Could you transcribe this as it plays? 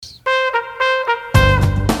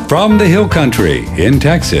From the Hill Country in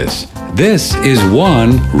Texas, this is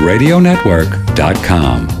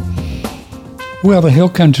OneRadioNetwork.com. Well, the Hill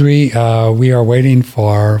Country, we are waiting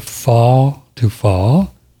for fall to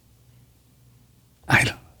fall.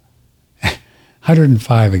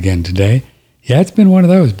 105 again today. Yeah, it's been one of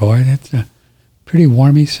those, boy. It's a pretty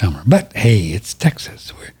warmy summer. But, hey, it's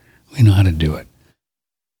Texas. We know how to do it.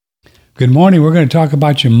 Good morning. We're going to talk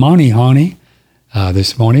about your money, honey,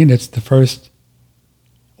 this morning. It's the first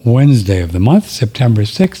Wednesday of the month, September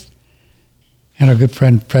 6th. And our good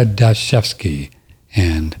friend Fred Dashevsky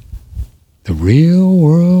and the real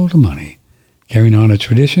world of money, carrying on a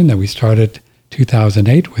tradition that we started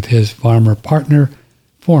 2008 with his former partner,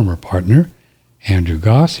 Andrew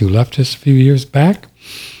Goss, who left us a few years back.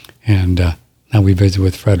 And now we visit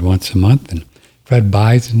with Fred once a month. And Fred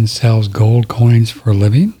buys and sells gold coins for a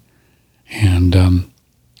living. And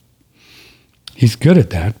he's good at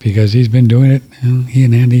that because he's been doing it. He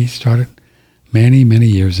and Andy started many, many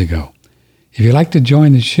years ago. If you'd like to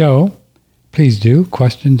join the show, please do.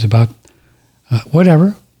 Questions about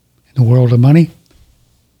whatever in the world of money,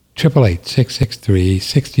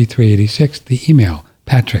 888-663-6386. The email,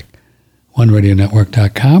 Patrick,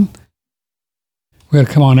 OneRadioNetwork.com. We're going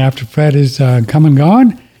to come on after Fred is come and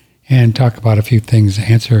gone and talk about a few things,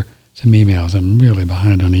 answer some emails. I'm really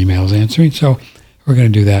behind on emails answering, so we're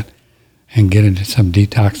going to do that and get into some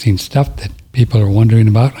detoxing stuff that people are wondering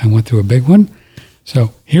about. I went through a big one.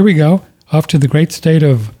 So here we go, off to the great state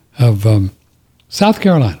of South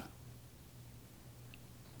Carolina.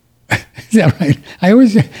 Is that right? I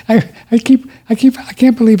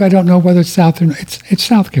can't believe I don't know whether it's South or it's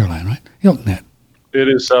South Carolina, right? Hilton Head. It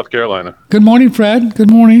is South Carolina. Good morning, Fred. Good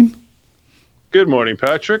morning. Good morning,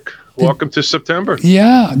 Patrick. Welcome to September.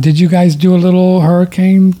 Yeah. Did you guys do a little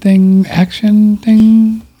hurricane action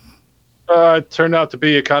thing? It turned out to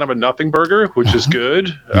be a kind of a nothing burger, which is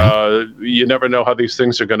good. You never know how these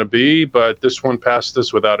things are going to be, but this one passed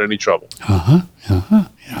us without any trouble.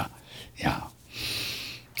 Yeah.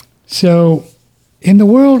 So, in the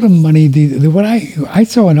world of money, what I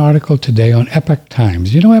saw an article today on Epoch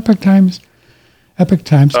Times. You know Epoch Times? Epoch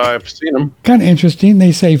Times. I've seen them. Kind of interesting.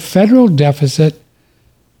 They say federal deficit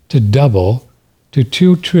to double to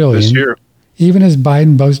 $2 trillion this year, even as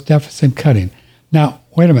Biden boasts deficit cutting. Now,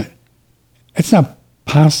 wait a minute. It's not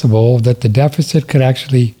possible that the deficit could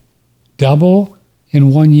actually double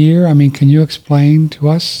in 1 year. I mean, can you explain to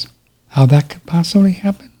us how that could possibly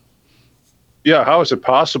happen? Yeah, how is it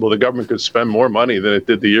possible the government could spend more money than it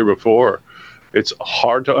did the year before? It's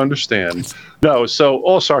hard to understand. No, so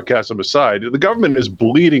all sarcasm aside, the government is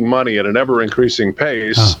bleeding money at an ever-increasing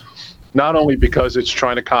pace, not only because it's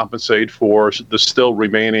trying to compensate for the still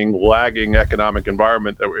remaining lagging economic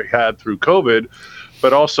environment that we had through COVID,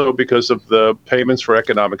 but also because of the payments for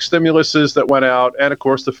economic stimuluses that went out. And of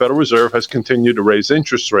course, the Federal Reserve has continued to raise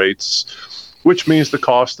interest rates, which means the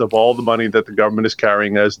cost of all the money that the government is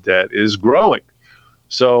carrying as debt is growing.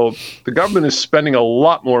 So the government is spending a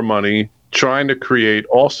lot more money trying to create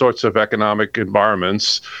all sorts of economic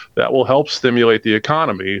environments that will help stimulate the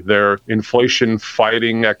economy. Their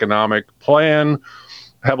inflation-fighting economic plan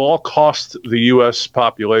have all cost the U.S.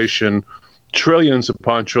 population trillions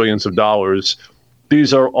upon trillions of dollars.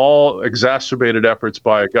 These are all exacerbated efforts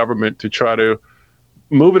by a government to try to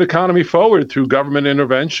move an economy forward through government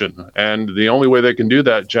intervention. And the only way they can do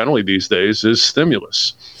that generally these days is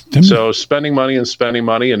stimulus. So spending money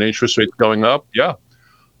and interest rates going up,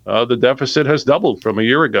 the deficit has doubled from a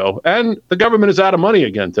year ago. And the government is out of money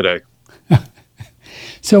again today.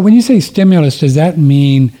 So when you say stimulus, does that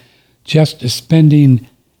mean just spending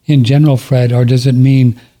in general, Fred, or does it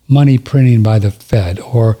mean money printing by the Fed,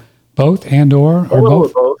 or both or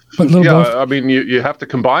both? Both. I mean, you have to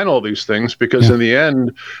combine all these things because in the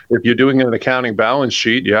end, if you're doing an accounting balance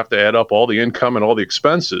sheet, you have to add up all the income and all the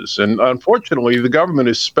expenses. And unfortunately, the government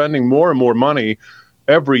is spending more and more money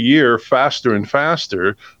every year, faster and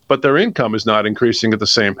faster, but their income is not increasing at the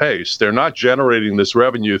same pace. They're not generating this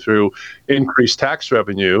revenue through increased tax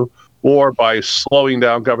revenue or by slowing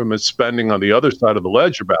down government spending on the other side of the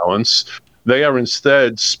ledger balance. They are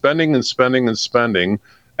instead spending and spending and spending.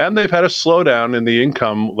 And they've had a slowdown in the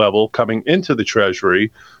income level coming into the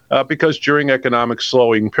Treasury because during economic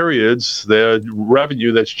slowing periods, the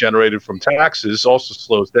revenue that's generated from taxes also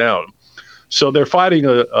slows down. So they're fighting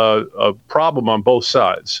a problem on both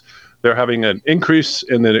sides. They're having an increase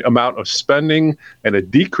in the amount of spending and a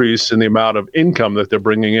decrease in the amount of income that they're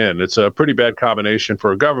bringing in. It's a pretty bad combination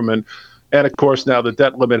for a government. And of course, now the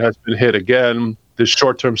debt limit has been hit again. This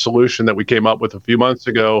short-term solution that we came up with a few months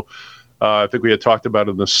ago, I think we had talked about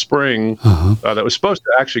in the spring, that was supposed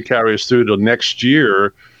to actually carry us through to next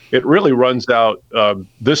year, it really runs out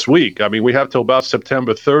this week. I mean, we have till about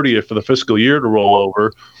September 30th for the fiscal year to roll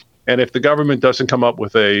over. And if the government doesn't come up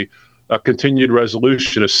with a continued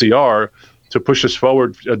resolution, a CR, to push us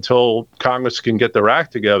forward until Congress can get their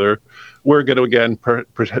act together, we're going to again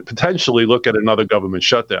potentially look at another government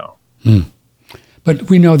shutdown. But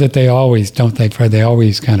we know that they always, don't they, Fred? They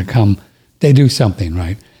always kind of come, they do something,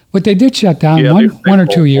 right? But they did shut down one or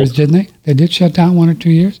 2 years, didn't they? They did shut down 1 or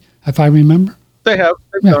 2 years, if I remember. They've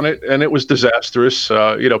done it, and it was disastrous.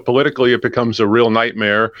 Politically, it becomes a real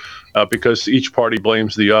nightmare because each party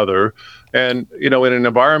blames the other. And, in an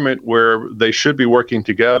environment where they should be working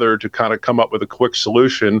together to kind of come up with a quick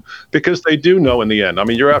solution, because they do know in the end, I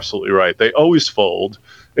mean, you're absolutely right. They always fold.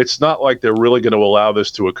 It's not like they're really going to allow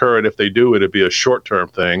this to occur. And if they do, it'd be a short-term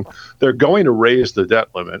thing. They're going to raise the debt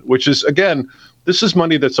limit, which is, again, this is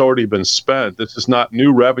money that's already been spent. This is not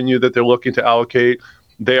new revenue that they're looking to allocate.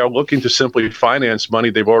 They are looking to simply finance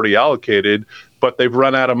money they've already allocated, but they've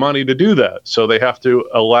run out of money to do that. So they have to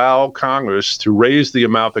allow Congress to raise the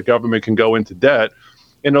amount the government can go into debt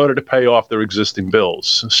in order to pay off their existing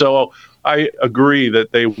bills. So I agree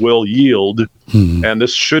that they will yield, and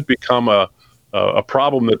this should become a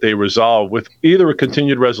problem that they resolve with either a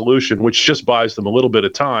continued resolution, which just buys them a little bit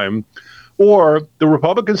of time, or the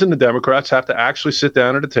Republicans and the Democrats have to actually sit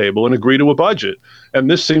down at a table and agree to a budget. And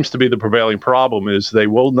this seems to be the prevailing problem, is they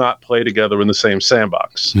will not play together in the same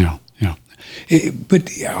sandbox. Yeah. But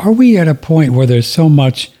are we at a point where there's so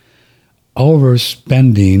much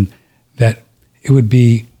overspending that it would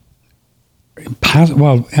be impossible?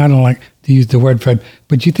 Well, I don't like to use the word, Fred,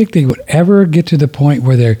 but do you think they would ever get to the point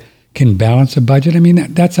where they can balance a budget? I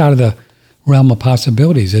mean, that's out of the realm of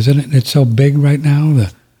possibilities, isn't it? It's so big right now,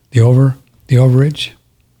 the overage.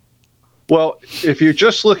 Well, if you're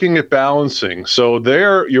just looking at balancing, so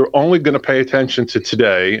there you're only going to pay attention to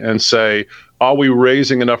today and say, are we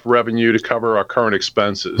raising enough revenue to cover our current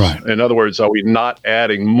expenses? Right. In other words, are we not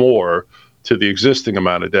adding more to the existing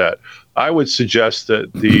amount of debt? I would suggest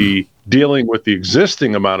that the dealing with the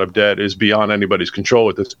existing amount of debt is beyond anybody's control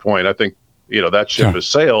at this point. I think, that ship has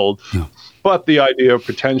sailed. Yeah. But the idea of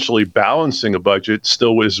potentially balancing a budget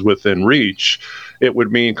still is within reach. It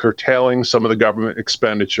would mean curtailing some of the government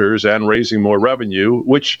expenditures and raising more revenue,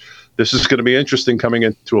 which this is going to be interesting coming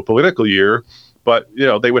into a political year. But,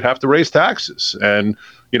 they would have to raise taxes. And,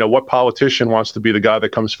 what politician wants to be the guy that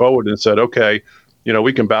comes forward and said, okay,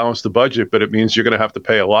 we can balance the budget, but it means you're going to have to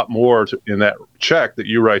pay a lot more in that check that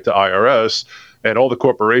you write to IRS. And all the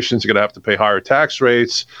corporations are going to have to pay higher tax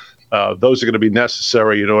rates. Those are going to be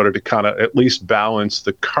necessary in order to kind of at least balance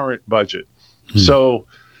the current budget. So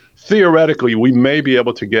theoretically, we may be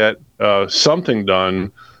able to get something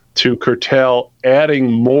done to curtail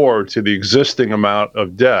adding more to the existing amount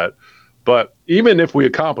of debt. But even if we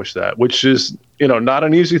accomplish that, which is, not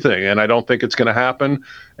an easy thing, and I don't think it's going to happen,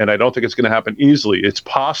 and I don't think it's going to happen easily. It's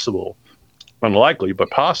possible, unlikely, but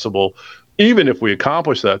possible. Even if we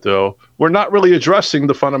accomplish that, though, we're not really addressing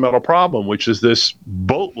the fundamental problem, which is this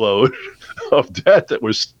boatload of debt that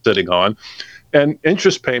we're sitting on and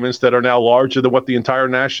interest payments that are now larger than what the entire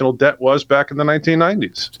national debt was back in the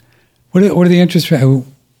 1990s. What are the interest rates? Do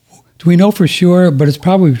we know for sure? But it's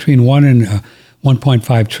probably between 1 and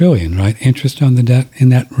 1.5 trillion, right? Interest on the debt in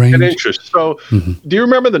that range? And interest. So do you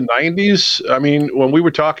remember the 90s? I mean, when we were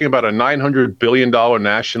talking about a $900 billion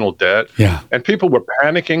national debt, and people were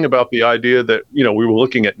panicking about the idea that, we were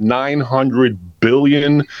looking at $900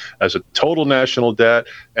 billion as a total national debt,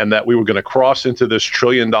 and that we were going to cross into this $1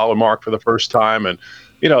 trillion mark for the first time. And,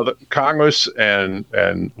 the Congress and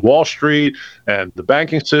Wall Street and the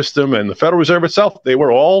banking system and the Federal Reserve itself, they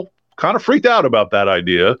were all kind of freaked out about that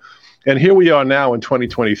idea. And here we are now in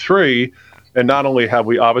 2023, and not only have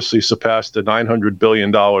we obviously surpassed the $900 billion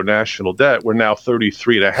national debt, we're now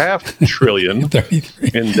 $33.5 trillion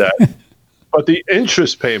in debt. But the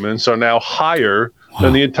interest payments are now higher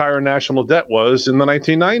than the entire national debt was in the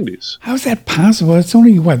 1990s. How is that possible? It's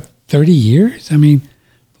only, 30 years? I mean...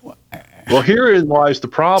 Well, herein lies the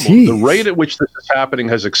problem. Jeez. The rate at which this is happening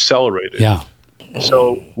has accelerated. Yeah.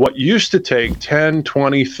 So what used to take 10,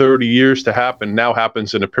 20, 30 years to happen now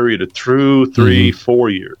happens in a period of 2, 3, 4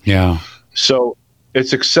 years. Yeah. So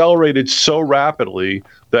it's accelerated so rapidly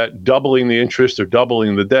that doubling the interest or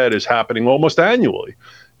doubling the debt is happening almost annually.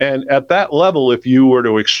 And at that level, if you were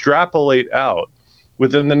to extrapolate out,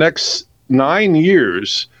 within the next 9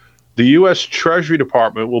 years, the U.S. Treasury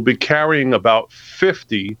Department will be carrying about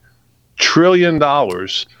 $50 trillion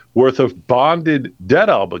worth of bonded debt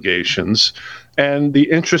obligations, and the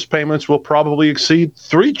interest payments will probably exceed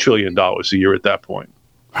 $3 trillion a year at that point.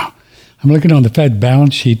 Wow. I'm looking on the Fed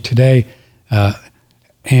balance sheet today,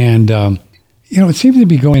 and it seems to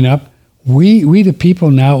be going up. We the people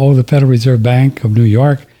now owe the Federal Reserve Bank of New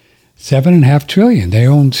York $7.5 trillion. They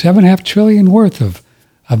own $7.5 trillion worth of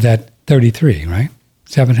that 33, right?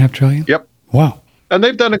 $7.5 trillion. Yep. Wow. And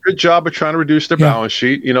they've done a good job of trying to reduce their balance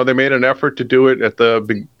sheet. They made an effort to do it at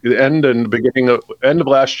the end of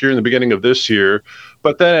last year and the beginning of this year.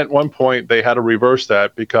 But then at one point they had to reverse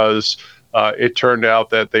that because it turned out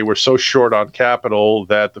that they were so short on capital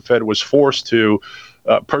that the Fed was forced to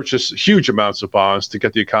purchase huge amounts of bonds to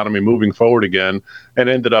get the economy moving forward again, and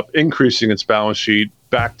ended up increasing its balance sheet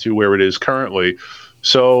back to where it is currently.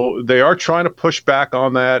 So they are trying to push back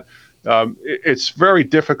on that. It's very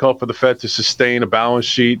difficult for the Fed to sustain a balance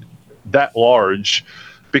sheet that large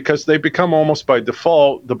because they become almost by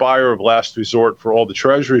default the buyer of last resort for all the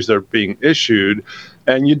treasuries that are being issued.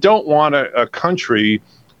 And you don't want a country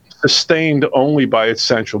sustained only by its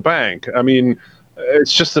central bank. I mean,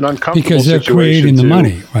 it's just an uncomfortable because they're situation creating the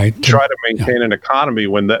money, right? Try to maintain an economy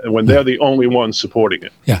when they're the only ones supporting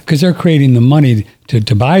it. Yeah, because they're creating the money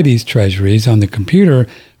to buy these treasuries on the computer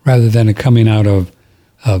rather than it coming out of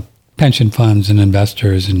pension funds and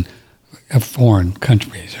investors and foreign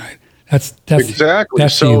countries, right? That's exactly.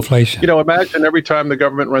 That's the inflation. Imagine every time the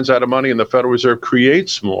government runs out of money and the Federal Reserve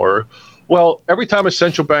creates more. Well, every time a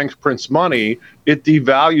central bank prints money, it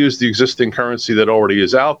devalues the existing currency that already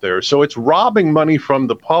is out there. So it's robbing money from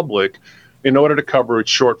the public in order to cover its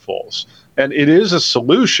shortfalls. And it is a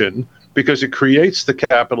solution because it creates the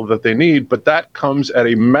capital that they need, but that comes at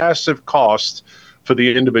a massive cost for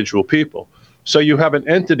the individual people. So you have an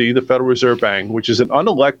entity, the Federal Reserve Bank, which is an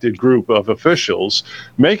unelected group of officials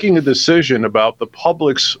making a decision about the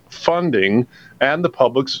public's funding and the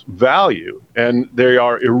public's value. And they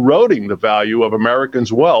are eroding the value of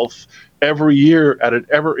Americans' wealth every year at an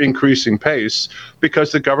ever increasing pace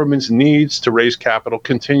because the government's needs to raise capital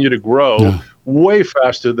continue to grow way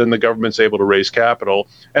faster than the government's able to raise capital.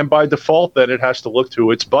 And by default, then it has to look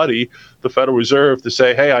to its buddy, the Federal Reserve, to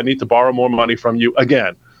say, hey, I need to borrow more money from you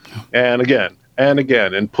again. And again, and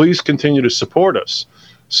again, and please continue to support us.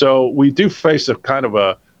 So we do face a kind of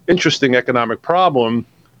a interesting economic problem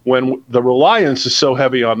when the reliance is so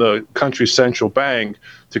heavy on the country's central bank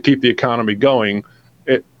to keep the economy going.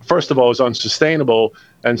 It, first of all, is unsustainable,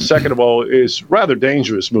 and second of all, is rather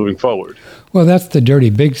dangerous moving forward. Well, that's the dirty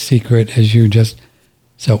big secret, as you just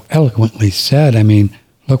so eloquently said. I mean,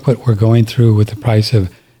 look what we're going through with the price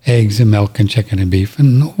of eggs and milk and chicken and beef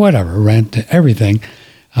and whatever, rent, everything.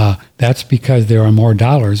 That's because there are more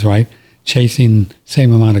dollars, right, chasing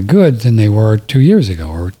same amount of goods than they were 2 years ago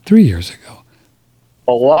or 3 years ago.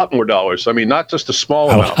 A lot more dollars. I mean, not just a small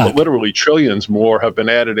amount, but literally trillions more have been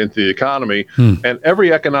added into the economy. And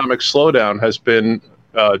every economic slowdown has been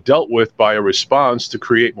dealt with by a response to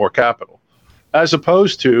create more capital, as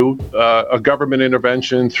opposed to a government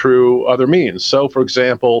intervention through other means. So, for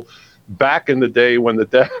example, back in the day when the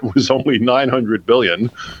debt was only $900 billion,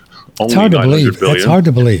 it's hard to believe. It's hard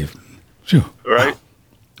to believe. Phew. Right?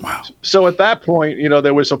 Wow. So at that point,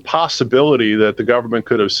 there was a possibility that the government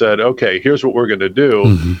could have said, okay, here's what we're going to do.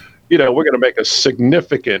 We're going to make a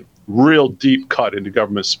significant, real deep cut into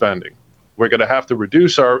government spending. We're going to have to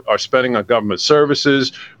reduce our spending on government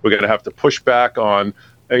services. We're going to have to push back on,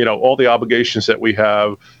 all the obligations that we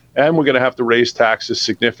have. And we're going to have to raise taxes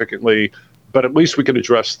significantly. But at least we can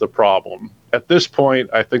address the problem. At this point,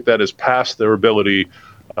 I think that is past their ability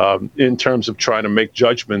in terms of trying to make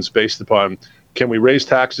judgments based upon, can we raise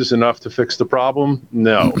taxes enough to fix the problem?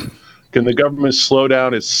 No. Can the government slow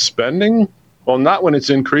down its spending? Well, not when it's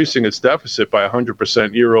increasing its deficit by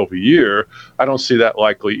 100% year over year. I don't see that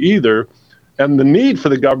likely either. And the need for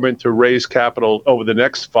the government to raise capital over the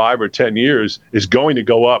next 5 or 10 years is going to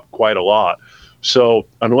go up quite a lot. So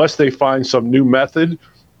unless they find some new method,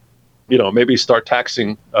 maybe start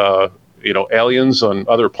taxing aliens on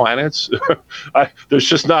other planets. There's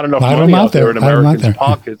just not enough money out there in Americans'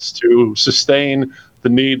 pockets to sustain the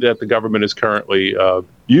need that the government is currently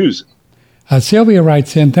using. Sylvia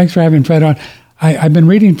writes in, thanks for having Fred on. I've been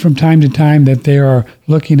reading from time to time that they are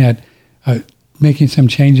looking at making some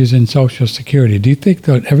changes in Social Security. Do you think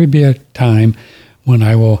there'll ever be a time when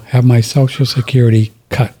I will have my Social Security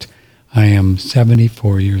cut? I am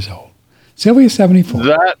 74 years old. Sylvia's 74.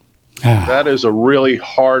 That is a really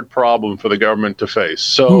hard problem for the government to face.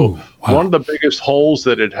 So one of the biggest holes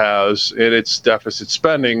that it has in its deficit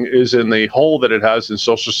spending is in the hole that it has in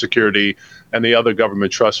Social Security and the other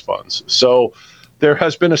government trust funds. So there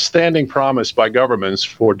has been a standing promise by governments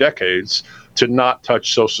for decades to not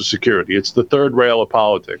touch Social Security. It's the third rail of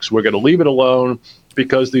politics. We're going to leave it alone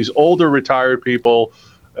because these older retired people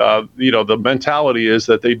The mentality is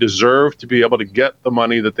that they deserve to be able to get the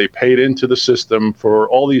money that they paid into the system for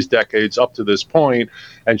all these decades up to this point,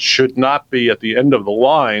 and should not be at the end of the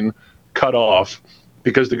line cut off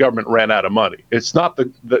because the government ran out of money. It's not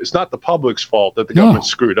the public's fault that the government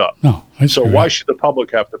screwed up. No, so why should the public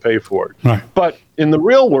have to pay for it? Right. But in the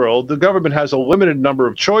real world, the government has a limited number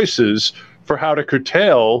of choices for how to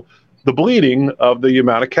curtail the bleeding of the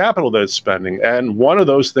amount of capital that it's spending. And one of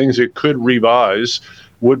those things it could revise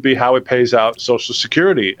would be how it pays out Social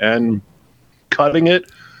Security. And cutting it,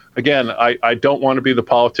 again, I don't want to be the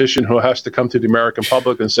politician who has to come to the American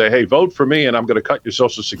public and say, hey, vote for me and I'm going to cut your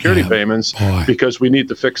Social Security payments because we need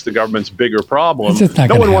to fix the government's bigger problem.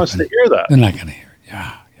 No one wants to hear that. They're not going to hear it.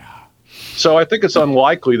 Yeah. So I think it's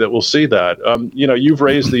unlikely that we'll see that. You've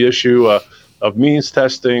raised the issue of means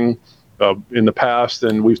testing in the past,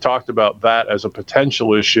 and we've talked about that as a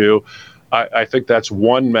potential issue. I think that's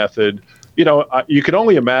one method. You can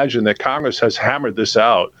only imagine that Congress has hammered this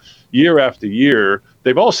out year after year.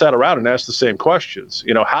 They've all sat around and asked the same questions.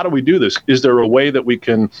 How do we do this? Is there a way that we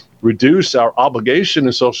can reduce our obligation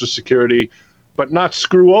in Social Security, but not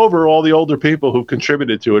screw over all the older people who've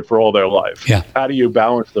contributed to it for all their life? Yeah. How do you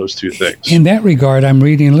balance those two things? In that regard, I'm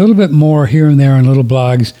reading a little bit more here and there on little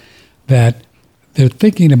blogs that they're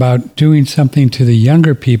thinking about doing something to the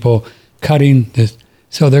younger people, cutting this,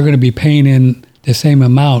 so they're going to be paying in the same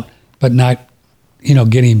amount, but not,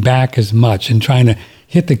 getting back as much, and trying to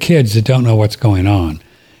hit the kids that don't know what's going on.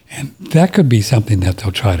 And that could be something that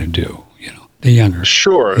they'll try to do, the younger.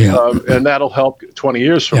 Sure. Yeah. And that'll help 20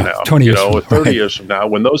 years from now, 20 years or 30 years from now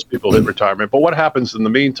when those people hit retirement. But what happens in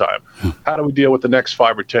the meantime? How do we deal with the next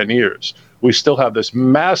 5 or 10 years? We still have this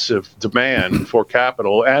massive demand for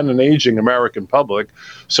capital and an aging American public.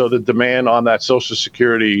 So the demand on that Social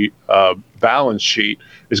Security balance sheet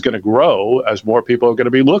is going to grow as more people are going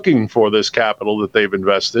to be looking for this capital that they've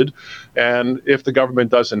invested. And if the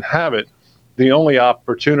government doesn't have it, the only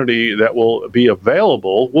opportunity that will be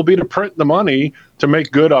available will be to print the money to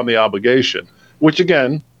make good on the obligation, which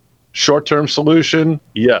again, short-term solution,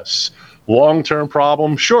 yes. Long-term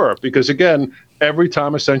problem, sure, because again, every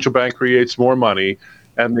time a central bank creates more money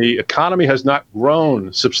and the economy has not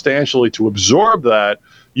grown substantially to absorb that,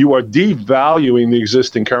 you are devaluing the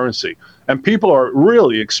existing currency. And people are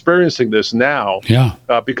really experiencing this now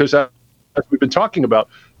because as we've been talking about,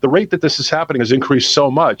 the rate that this is happening has increased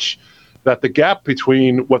so much that the gap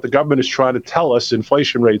between what the government is trying to tell us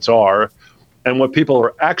inflation rates are and what people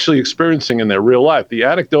are actually experiencing in their real life, the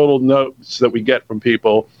anecdotal notes that we get from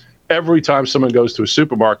people every time someone goes to a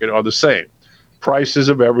supermarket are the same. Prices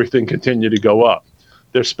of everything continue to go up.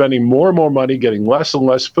 They're spending more and more money, getting less and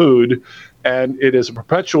less food, and it is a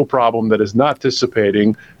perpetual problem that is not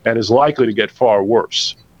dissipating and is likely to get far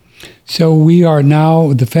worse. So we are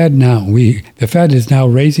now, the Fed is now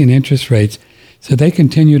raising interest rates. So they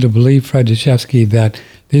continue to believe, Fred Dashevsky, that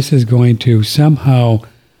this is going to somehow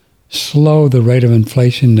slow the rate of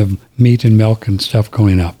inflation of meat and milk and stuff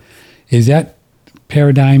going up. Is that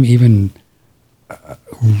paradigm even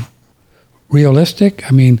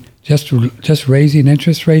realistic? I mean, just raising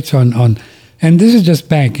interest rates on, and this is just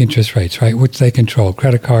bank interest rates, right, which they control,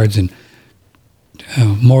 credit cards and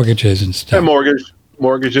mortgages and stuff. And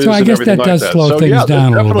mortgages so I and guess everything that does like slow that. things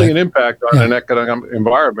down a little bit. There's definitely an impact on an economic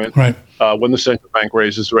environment when the central bank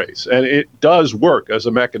raises rates. And it does work as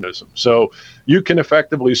a mechanism. So you can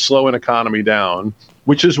effectively slow an economy down,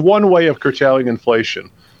 which is one way of curtailing inflation.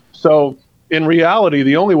 So in reality,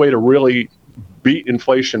 the only way to really beat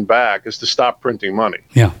inflation back is to stop printing money.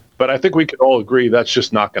 Yeah. But I think we can all agree that's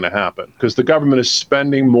just not going to happen because the government is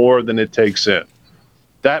spending more than it takes in.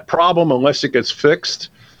 That problem, unless it gets fixed,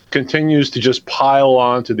 continues to just pile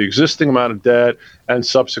on to the existing amount of debt and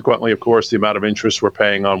subsequently, of course, the amount of interest we're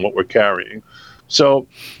paying on what we're carrying. So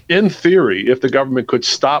in theory, if the government could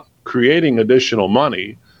stop creating additional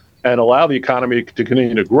money and allow the economy to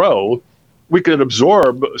continue to grow, we could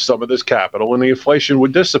absorb some of this capital and the inflation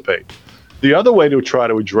would dissipate. The other way to try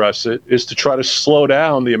to address it is to try to slow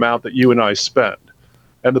down the amount that you and I spend.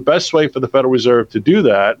 And the best way for the Federal Reserve to do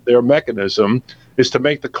that, their mechanism, is to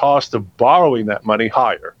make the cost of borrowing that money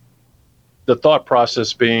higher. The thought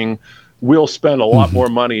process being, we'll spend a lot more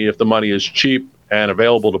money if the money is cheap and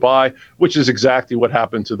available to buy, which is exactly what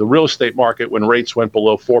happened to the real estate market when rates went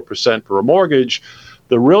below 4% for a mortgage.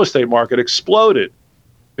 The real estate market exploded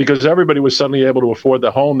because everybody was suddenly able to afford the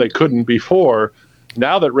home they couldn't before.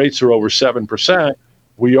 Now that rates are over 7%,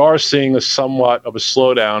 we are seeing a somewhat of a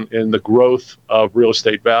slowdown in the growth of real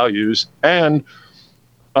estate values. And,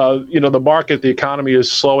 the market, the economy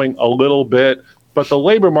is slowing a little bit, but the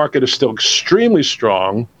labor market is still extremely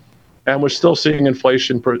strong. and we're still seeing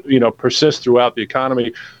inflation persist throughout the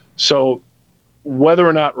economy. So whether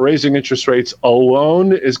or not raising interest rates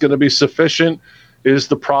alone is going to be sufficient is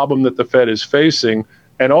the problem that the Fed is facing.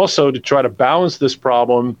 And also, to try to balance this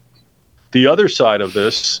problem, the other side of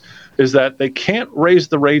this is that they can't raise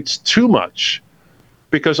the rates too much,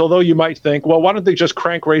 because although you might think, well, why don't they just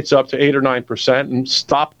crank rates up to 8 or 9% and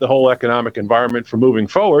stop the whole economic environment from moving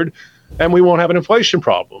forward, and we won't have an inflation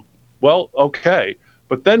problem? Well, okay.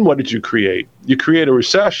 But then what did you create? You create a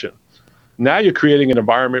recession. Now you're creating an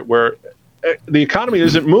environment where the economy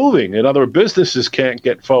isn't moving, and other businesses can't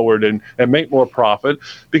get forward and make more profit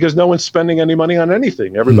because no one's spending any money on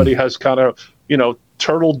anything. Everybody has kind of,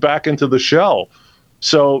 turtled back into the shell.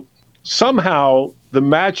 So somehow the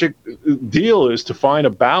magic deal is to find a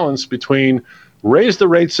balance between raise the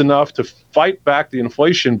rates enough to fight back the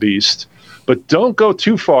inflation beast, but don't go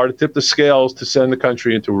too far to tip the scales to send the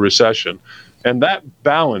country into a recession. And that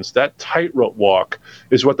balance, that tightrope walk,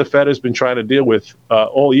 is what the Fed has been trying to deal with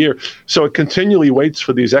all year. So it continually waits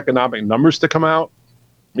for these economic numbers to come out,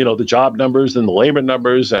 the job numbers and the labor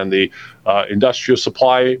numbers and the industrial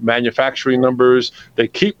supply manufacturing numbers. They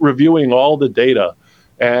keep reviewing all the data.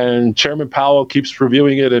 And Chairman Powell keeps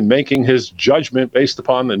reviewing it and making his judgment based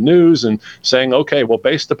upon the news and saying, okay, well,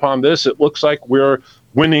 based upon this, it looks like we're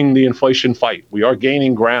winning the inflation fight. We are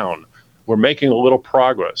gaining ground. We're making a little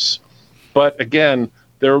progress. But again,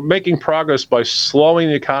 they're making progress by slowing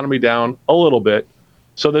the economy down a little bit.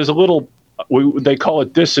 So there's a little, they call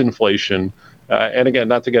it disinflation. And again,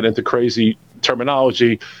 not to get into crazy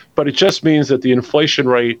terminology, but it just means that the inflation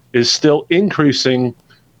rate is still increasing,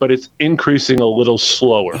 but it's increasing a little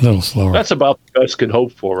slower. That's about the best can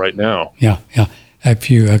hope for right now. Yeah. If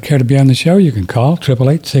you care to be on the show, you can call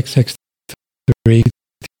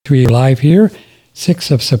 888-663-3 live here,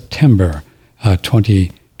 6th of September,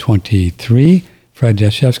 2023. Fred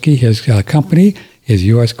Dashevsky, his company is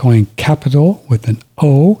U.S. Coin Capital with an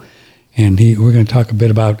O, and we're going to talk a bit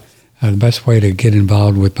about the best way to get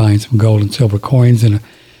involved with buying some gold and silver coins in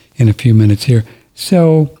a few minutes here.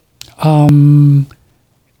 So,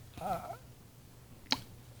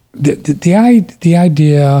 the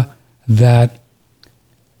idea that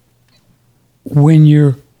when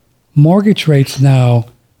your mortgage rates now,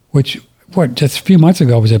 which just a few months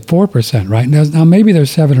ago was at 4%, right? Now maybe they're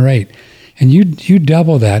 7 or 8, and you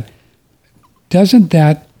double that. Doesn't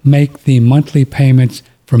that make the monthly payments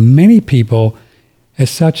for many people at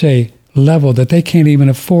such a level that they can't even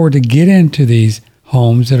afford to get into these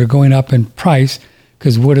homes that are going up in price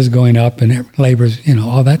because wood is going up and labor's,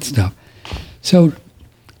 all that stuff? So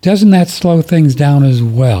doesn't that slow things down as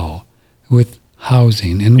well with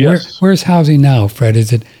housing? And yes. Where's housing now, Fred?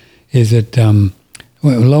 Is it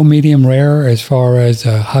low, medium, rare as far as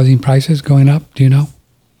housing prices going up? Do you know?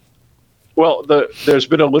 Well, there's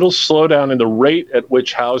been a little slowdown in the rate at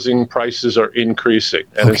which housing prices are increasing.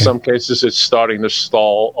 And in some cases, it's starting to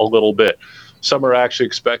stall a little bit. Some are actually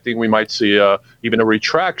expecting we might see even a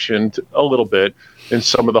retraction a little bit in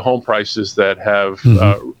some of the home prices that have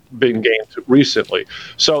been gained recently.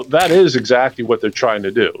 So that is exactly what they're trying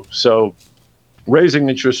to do. So raising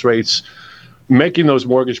interest rates, making those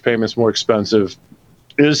mortgage payments more expensive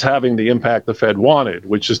is having the impact the Fed wanted,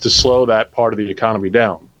 which is to slow that part of the economy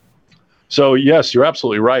down. So yes, you're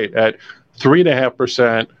absolutely right. At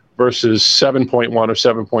 3.5% versus 7.1 or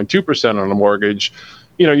 7.2% on a mortgage,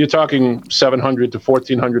 you're talking $700 to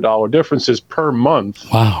 $1,400 differences per month.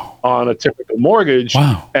 Wow. On a typical mortgage.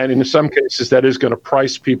 Wow. And in some cases, that is going to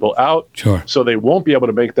price people out. Sure. So they won't be able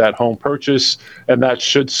to make that home purchase, and that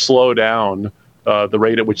should slow down the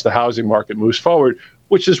rate at which the housing market moves forward,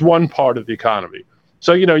 which is one part of the economy.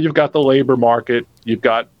 So, you've got the labor market, you've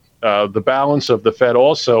got the balance of the Fed.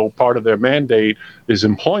 Also, part of their mandate is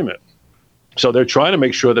employment. So they're trying to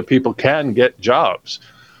make sure that people can get jobs.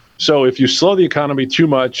 So if you slow the economy too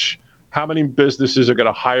much, how many businesses are going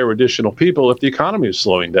to hire additional people if the economy is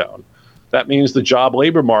slowing down? That means the job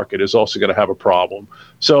labor market is also going to have a problem.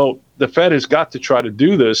 So the Fed has got to try to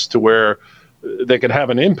do this to where they can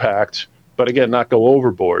have an impact, but again, not go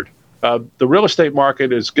overboard. The real estate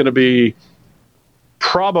market is going to be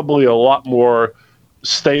probably a lot more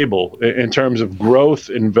stable in terms of growth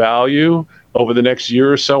in value over the next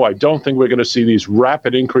year or so. I don't think we're going to see these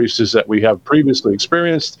rapid increases that we have previously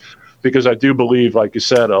experienced, because I do believe, like you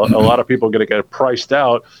said, a lot of people are going to get priced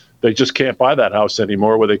out. They just can't buy that house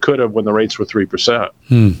anymore where they could have when the rates were 3%.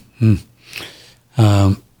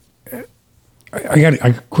 I got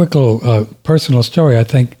a quick little personal story I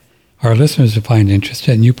think our listeners will find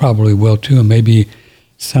interesting, and you probably will too, and maybe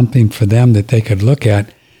something for them that they could look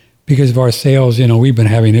at. Because of our sales, we've been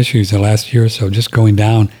having issues the last year or so, just going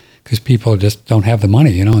down because people just don't have the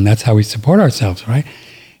money, and that's how we support ourselves, right?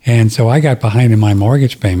 And so I got behind in my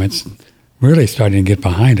mortgage payments, really starting to get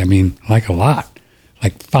behind. I mean, like a lot,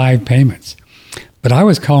 like 5 payments. But I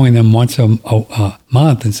was calling them once a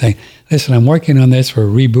month and saying, listen, I'm working on this. We're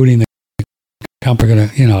rebooting the company. We're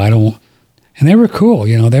going to, I don't, and they were cool.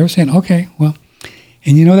 They were saying, okay, well,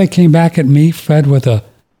 and they came back at me, Fred, with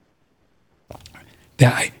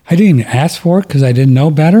I didn't even ask for it because I didn't know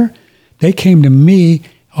better. They came to me,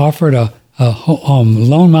 offered a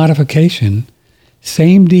loan modification,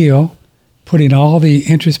 same deal, putting all the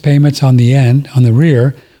interest payments on the end, on the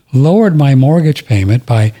rear, lowered my mortgage payment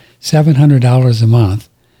by $700 a month,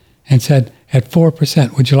 and said, at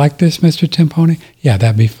 4%, would you like this, Mr. Timpone? Yeah,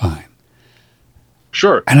 that'd be fine.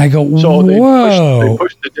 Sure. And I go, so whoa. They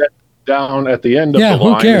pushed the debt down at the end of the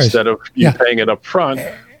line instead of you paying it up front.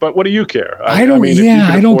 But what do you care? I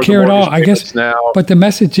don't care at all. I guess, but the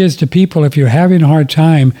message is to people, if you're having a hard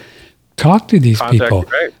time, talk to these people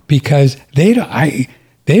because they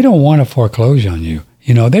don't want to foreclose on you.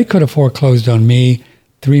 They could have foreclosed on me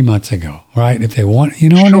 3 months ago, right? If they want,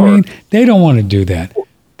 what I mean? They don't want to do that.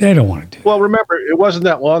 They don't want to do that. Well, remember, it wasn't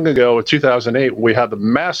that long ago, in 2008, we had the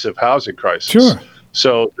massive housing crisis. Sure.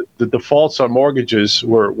 So the defaults on mortgages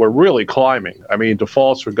were really climbing. I mean,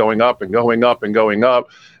 defaults were going up and going up and going up.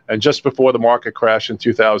 And just before the market crash in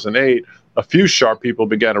 2008, a few sharp people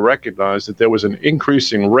began to recognize that there was an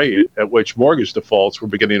increasing rate at which mortgage defaults were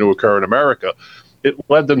beginning to occur in America. It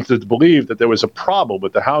led them to believe that there was a problem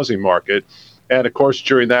with the housing market. And of course,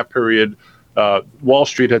 during that period, Wall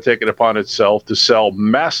Street had taken upon itself to sell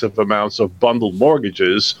massive amounts of bundled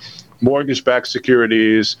mortgages, mortgage-backed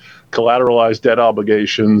securities, collateralized debt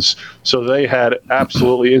obligations. So they had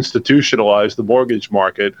absolutely institutionalized the mortgage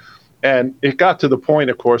market. And it got to the point,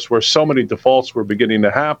 of course, where so many defaults were beginning to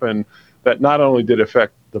happen that not only did it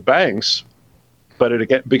affect the banks, but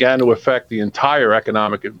it began to affect the entire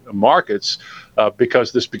economic markets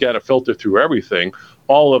because this began to filter through everything.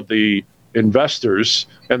 All of the investors,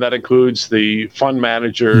 and that includes the fund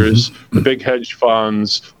managers, the big hedge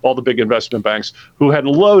funds, all the big investment banks who had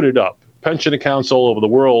loaded up pension accounts all over the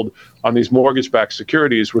world on these mortgage-backed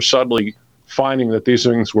securities, were suddenly finding that these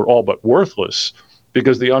things were all but worthless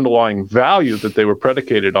because the underlying value that they were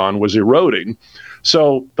predicated on was eroding.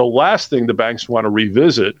 So the last thing the banks want to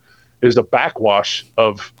revisit is the backwash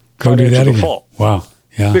of financial default. Wow.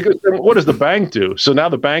 Yeah. Because then what does the bank do? So now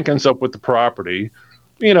the bank ends up with the property.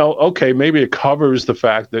 Okay, maybe it covers the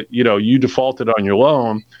fact that, you defaulted on your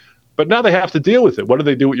loan, but now they have to deal with it. What do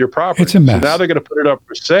they do with your property? It's a mess. So now they're going to put it up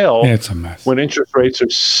for sale. It's a mess. When interest rates are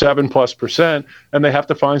 7+%, and they have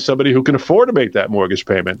to find somebody who can afford to make that mortgage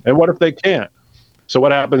payment. And what if they can't? So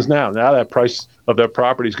what happens now? Now that price of their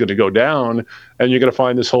property is going to go down, and you're going to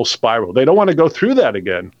find this whole spiral. They don't want to go through that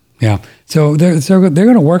again. Yeah. So they're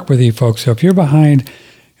going to work with you folks. So if you're behind,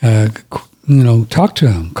 talk to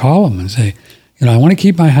them, call them and say, I want to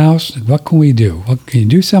keep my house. What can we do? Can you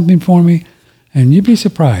do something for me? And you'd be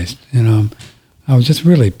surprised. I was just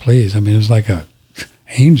really pleased. I mean, it was like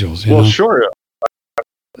angels. Well, sure.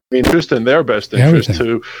 I mean, just in their best interest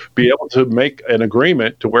to be able to make an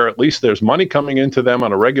agreement to where at least there's money coming into them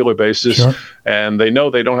on a regular basis, and they know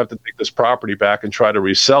they don't have to take this property back and try to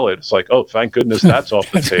resell it. It's like, oh, thank goodness that's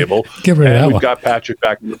off the table. Get rid of that we've one. got Patrick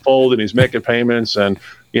back in the fold, and he's making payments, and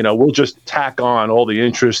we'll just tack on all the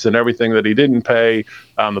interest and everything that he didn't pay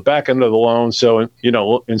on the back end of the loan. So,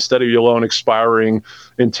 instead of your loan expiring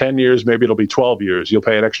in 10 years, maybe it'll be 12 years. You'll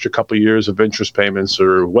pay an extra couple of years of interest payments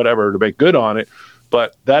or whatever to make good on it.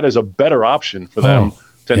 But that is a better option for them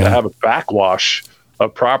than to have a backwash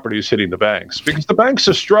of properties hitting the banks, because the banks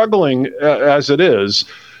are struggling as it is.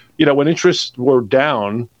 When interests were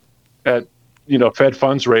down at, Fed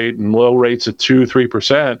funds rate and low rates at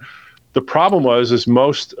 2-3%, the problem is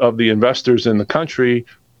most of the investors in the country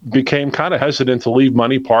became kind of hesitant to leave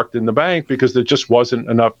money parked in the bank because there just wasn't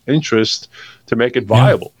enough interest to make it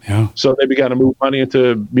viable. Yeah. So they began to move money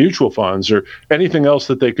into mutual funds or anything else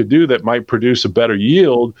that they could do that might produce a better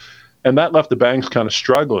yield. And that left the banks kind of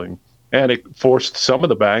struggling. And it forced some of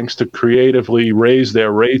the banks to creatively raise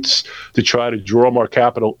their rates to try to draw more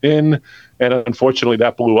capital in. And unfortunately,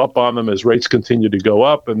 that blew up on them as rates continued to go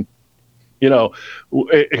up. And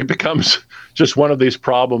it becomes just one of these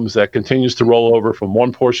problems that continues to roll over from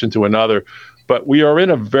one portion to another. But we are in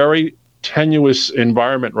a very tenuous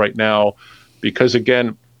environment right now because,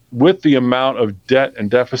 again, with the amount of debt and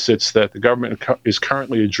deficits that the government is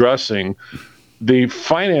currently addressing, the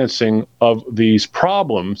financing of these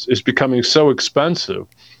problems is becoming so expensive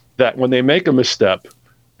that when they make a misstep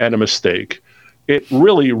and a mistake, it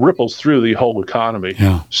really ripples through the whole economy.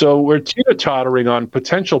 Yeah. So we're teeter-tottering on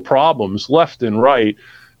potential problems left and right.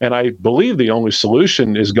 And I believe the only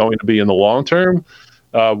solution is going to be in the long term.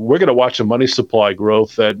 We're going to watch a money supply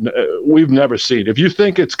growth that we've never seen. If you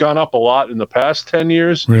think it's gone up a lot in the past 10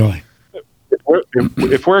 years, Really?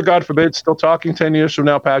 if we're, God forbid, still talking 10 years from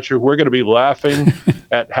now, Patrick, we're going to be laughing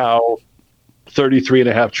at how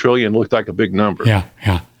 33.5 trillion looked like a big number.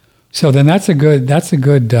 Yeah. So then that's a good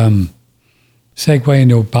segue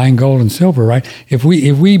into buying gold and silver, right? If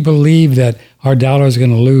we believe that our dollar is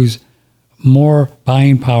going to lose more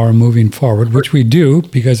buying power moving forward, which we do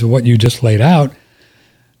because of what you just laid out,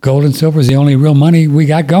 gold and silver is the only real money we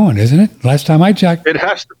got going, isn't it? Last time I checked. It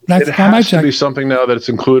has to be something now that it's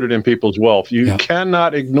included in people's wealth. You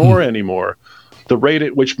cannot ignore anymore the rate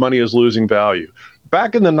at which money is losing value.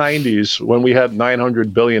 Back in the 90s, when we had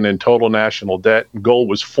 $900 billion in total national debt, gold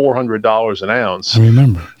was $400 an ounce. I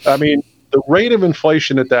remember. I mean, the rate of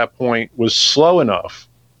inflation at that point was slow enough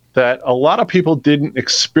that a lot of people didn't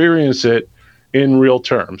experience it in real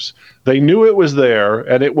terms. They knew it was there,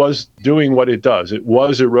 and it was doing what it does. It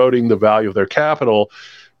was eroding the value of their capital,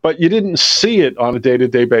 but you didn't see it on a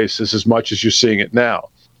day-to-day basis as much as you're seeing it now.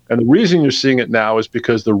 And the reason you're seeing it now is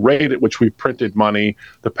because the rate at which we printed money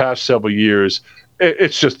the past several years,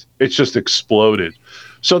 it's just exploded.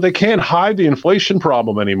 So they can't hide the inflation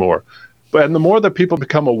problem anymore. And the more that people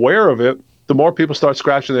become aware of it, the more people start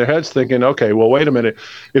scratching their heads thinking, okay, well, wait a minute.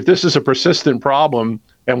 If this is a persistent problem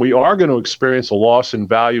and we are going to experience a loss in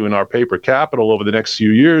value in our paper capital over the next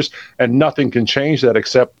few years, and nothing can change that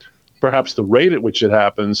except perhaps the rate at which it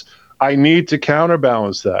happens, I need to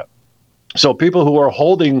counterbalance that. So people who are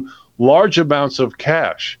holding large amounts of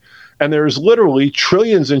cash, and there's literally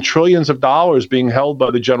trillions and trillions of dollars being held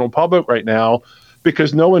by the general public right now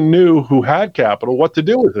because no one knew who had capital what to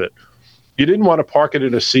do with it. You didn't want to park it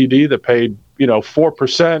in a CD that paid,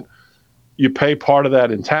 4%. You pay part of that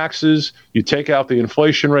in taxes. You take out the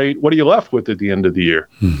inflation rate. What are you left with at the end of the year?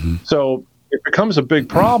 Mm-hmm. So it becomes a big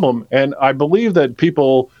problem. And I believe that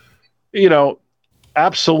people,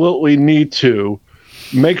 absolutely need to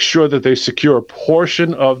make sure that they secure a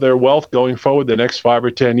portion of their wealth going forward the next 5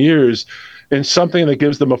 or 10 years in something that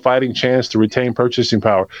gives them a fighting chance to retain purchasing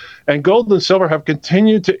power. And gold and silver have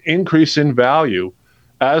continued to increase in value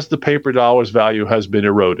as the paper dollar's value has been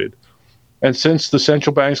eroded. And since the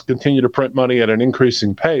central banks continue to print money at an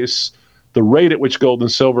increasing pace, the rate at which gold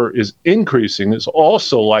and silver is increasing is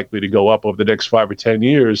also likely to go up over the next 5 or 10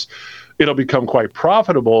 years. It'll become quite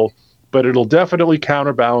profitable, but it'll definitely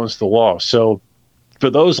counterbalance the loss. So for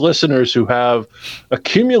those listeners who have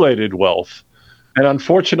accumulated wealth, and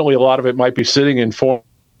unfortunately a lot of it might be sitting in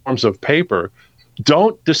forms of paper,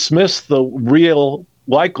 don't dismiss the real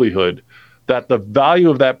likelihood that the value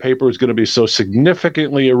of that paper is going to be so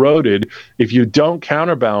significantly eroded. If you don't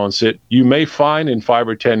counterbalance it, you may find in 5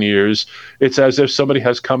 or 10 years, it's as if somebody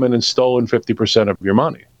has come in and stolen 50% of your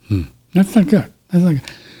money. That's not good.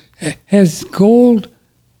 Has gold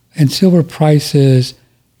and silver prices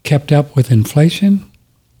kept up with inflation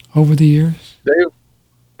over the years? They've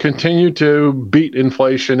continued to beat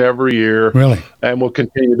inflation every year. Really? And will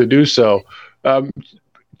continue to do so.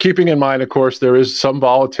 Keeping in mind, of course, there is some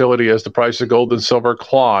volatility as the price of gold and silver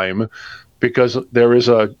climb because there is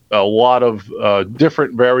a lot of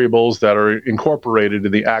different variables that are incorporated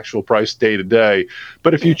in the actual price day to day.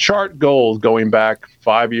 But if you chart gold going back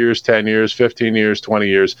 5 years, 10 years, 15 years, 20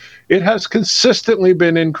 years, it has consistently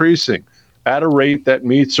been increasing at a rate that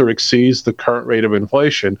meets or exceeds the current rate of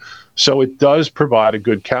inflation. So it does provide a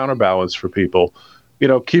good counterbalance for people.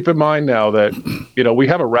 Keep in mind now that, we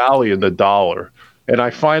have a rally in the dollar. And I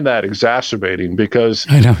find that exacerbating because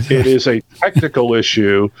it is a technical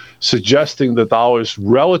issue suggesting the dollar's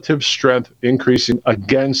relative strength increasing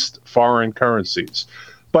against foreign currencies.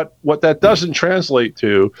 But what that doesn't translate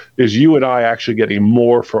to is you and I actually getting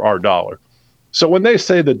more for our dollar. So when they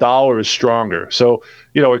say the dollar is stronger, so,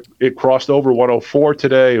 it crossed over 104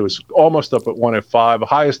 today. It was almost up at 105, the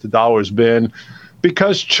highest the dollar has been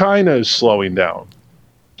because China is slowing down.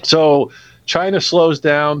 So China slows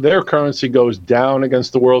down, their currency goes down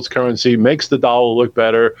against the world's currency, makes the dollar look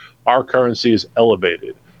better, our currency is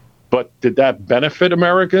elevated. But did that benefit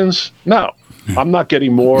Americans? No. I'm not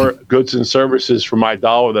getting more goods and services for my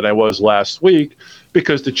dollar than I was last week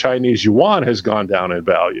because the Chinese yuan has gone down in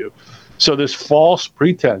value. So this false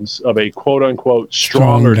pretense of a quote-unquote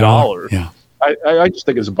stronger dollar, I just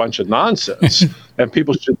think is a bunch of nonsense, and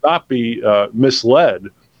people should not be misled.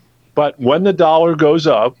 But when the dollar goes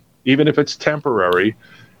up, even if it's temporary,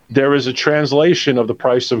 there is a translation of the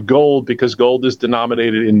price of gold because gold is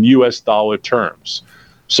denominated in U.S. dollar terms.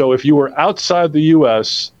 So if you were outside the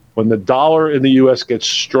U.S., when the dollar in the U.S. gets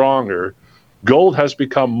stronger, gold has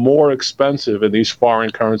become more expensive in these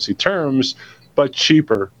foreign currency terms, but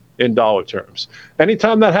cheaper in dollar terms.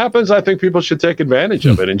 Anytime that happens, I think people should take advantage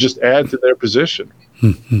of it and just add to their position.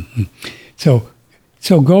 So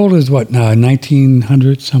gold is what now,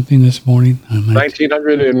 1900 something this morning?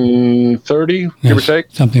 1930, give or take.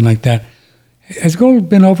 Something like that. Has gold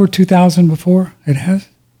been over 2,000 before? It has?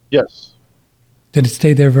 Yes. Did it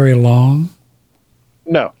stay there very long?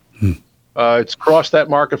 No. It's crossed that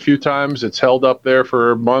mark a few times. It's held up there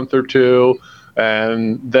for a month or two,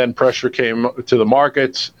 and then pressure came to the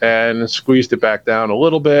markets and squeezed it back down a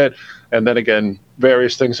little bit. And then again,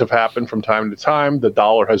 various things have happened from time to time. The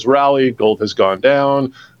dollar has rallied, gold has gone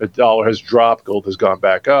down. The dollar has dropped, gold has gone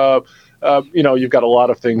back up. You've got a lot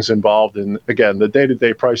of things involved. And again, the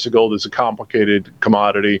day-to-day price of gold is a complicated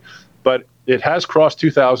commodity, but it has crossed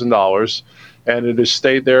 $2,000, and it has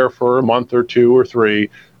stayed there for a month or two or three.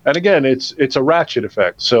 And again, it's a ratchet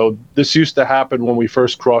effect. So this used to happen when we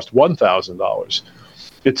first crossed $1,000.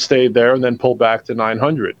 It stayed there and then pulled back to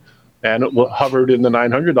 $900, and it hovered in the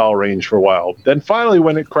 $900 range for a while. Then finally,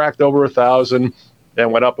 when it cracked over 1,000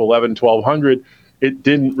 and went up 1,100, it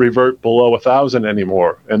didn't revert below 1,000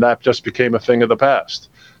 anymore, and that just became a thing of the past.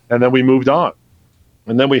 And then we moved on.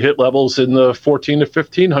 And then we hit levels in the $1,400 to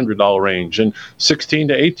 $1,500 range and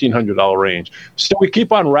 $1,600 to $1,800 range. So we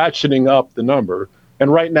keep on ratcheting up the number.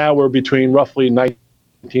 And right now we're between roughly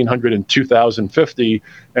 1,900 and 2,050,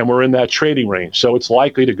 and we're in that trading range. So it's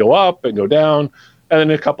likely to go up and go down. And then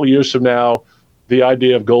a couple of years from now, the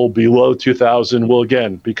idea of gold below 2,000 will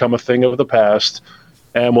again become a thing of the past.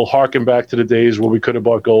 And we'll harken back to the days where we could have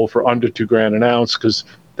bought gold for under $2,000 an ounce, because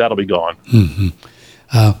that'll be gone.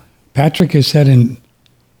 Patrick has said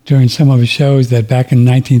during some of his shows that back in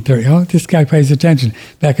 1930, this guy pays attention.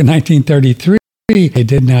 Back in 1933, they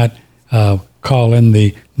did not call in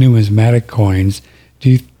the numismatic coins.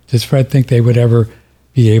 Does Fred think they would ever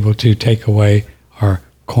be able to take away our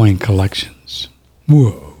coin collections?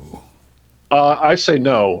 Whoa. I say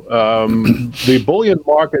no. The bullion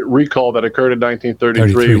market recall that occurred in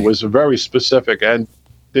 1933 was very specific and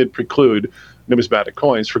did preclude numismatic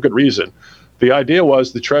coins for good reason. The idea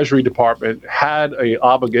was the Treasury Department had an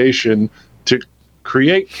obligation to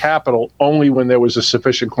create capital only when there was a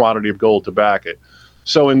sufficient quantity of gold to back it.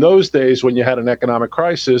 So in those days, when you had an economic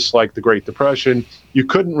crisis like the Great Depression, you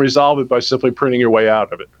couldn't resolve it by simply printing your way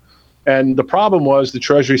out of it. And the problem was the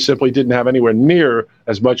Treasury simply didn't have anywhere near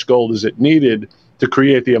as much gold as it needed to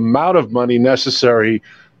create the amount of money necessary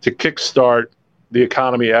to kickstart the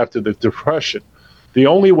economy after the Depression. The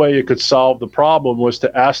only way it could solve the problem was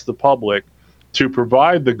to ask the public to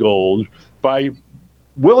provide the gold by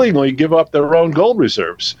willingly give up their own gold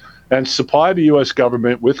reserves and supply the U.S.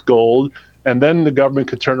 government with gold, and then the government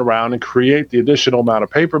could turn around and create the additional amount of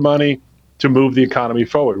paper money to move the economy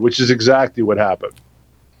forward, which is exactly what happened.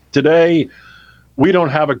 Today, we don't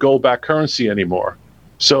have a gold-backed currency anymore.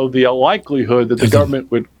 So the likelihood that the government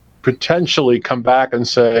would potentially come back and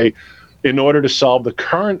say, in order to solve the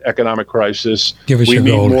current economic crisis, we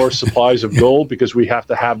need more supplies of gold because we have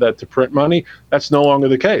to have that to print money, that's no longer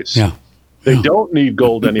the case. They don't need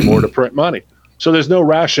gold anymore to print money. So there's no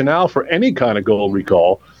rationale for any kind of gold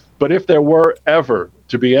recall. But if there were ever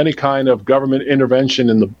to be any kind of government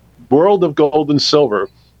intervention in the world of gold and silver,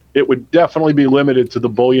 it would definitely be limited to the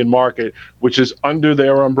bullion market, which is under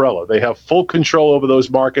their umbrella. They have full control over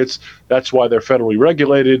those markets. That's why they're federally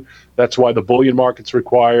regulated. That's why the bullion markets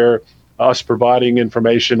require us providing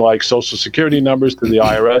information like Social Security numbers to the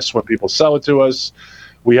IRS when people sell it to us.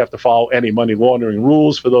 We have to follow any money laundering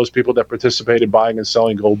rules for those people that participate in buying and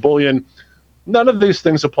selling gold bullion. None of these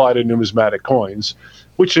things apply to numismatic coins,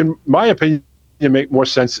 which in my opinion make more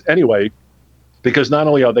sense anyway, because not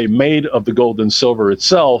only are they made of the gold and silver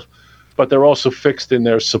itself, but they're also fixed in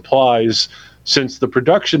their supplies, since the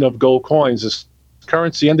production of gold coins as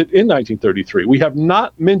currency ended in 1933. We have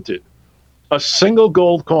not minted a single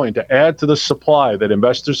gold coin to add to the supply that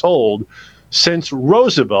investors hold since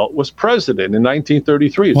Roosevelt was president in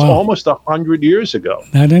 1933. It's almost 100 years ago.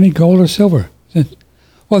 Not any gold or silver.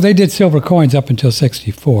 Well, they did silver coins up until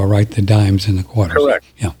 64, right? The dimes and the quarters. Correct.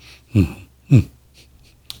 Yeah.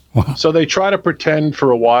 Wow. So they try to pretend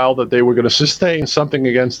for a while that they were going to sustain something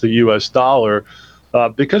against the U.S. dollar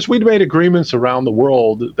because we'd made agreements around the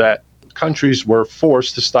world that countries were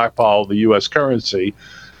forced to stockpile the U.S. currency.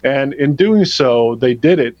 And in doing so, they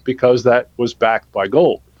did it because that was backed by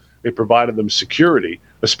gold. It provided them security,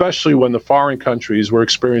 especially when the foreign countries were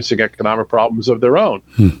experiencing economic problems of their own.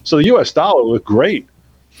 So the U.S. dollar looked great.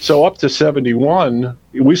 So up to 71,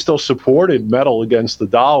 we still supported metal against the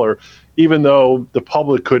dollar, even though the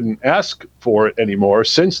public couldn't ask for it anymore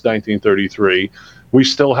since 1933. We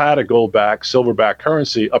still had a gold-backed, silver-backed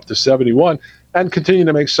currency up to 71. and continued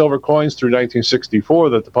to make silver coins through 1964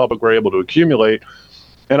 that the public were able to accumulate.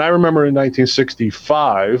 And I remember in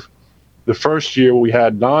 1965, the first year we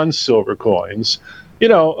had non-silver coins, a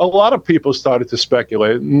lot of people started to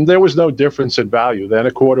speculate, and there was no difference in value. Then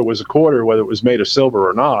a quarter was a quarter, whether it was made of silver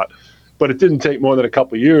or not. But it didn't take more than a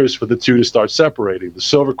couple of years for the two to start separating. The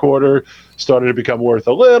silver quarter started to become worth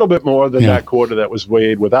a little bit more than that quarter that was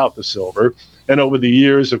weighed without the silver. And over the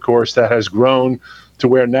years, of course, that has grown to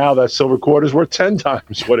where now that silver quarter is worth 10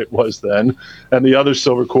 times what it was then. And the other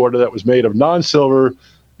silver quarter that was made of non-silver,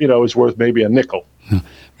 is worth maybe a nickel. I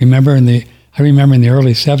remember in the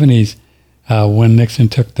early 70s when Nixon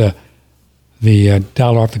took the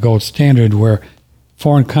dollar off the gold standard, where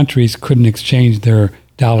foreign countries couldn't exchange their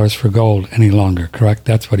dollars for gold any longer, correct?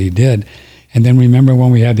 That's what he did. And then remember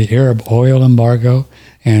when we had the Arab oil embargo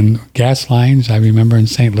and gas lines? I remember in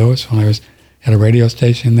St. Louis when I was at a radio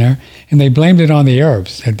station there, and they blamed it on the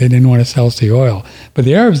Arabs that they didn't want to sell us the oil. But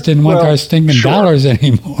the Arabs didn't want our stinking dollars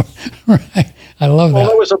anymore, right? I love that. Well,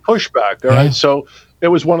 there was a pushback, all right? So it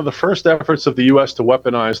was one of the first efforts of the U.S. to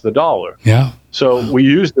weaponize the dollar. Yeah. So we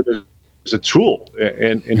used it as a tool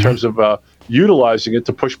in terms of utilizing it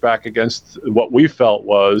to push back against what we felt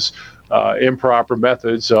was improper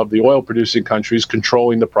methods of the oil-producing countries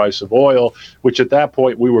controlling the price of oil, which at that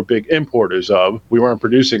point we were big importers of. We weren't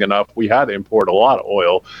producing enough. We had to import a lot of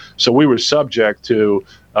oil. So we were subject to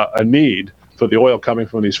a need for the oil coming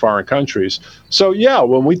from these foreign countries. So,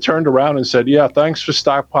 when we turned around and said, thanks for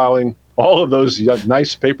stockpiling all of those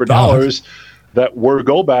nice paper dollars that were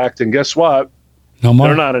gold-backed, and guess what? No more.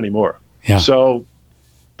 They're not anymore. Yeah. So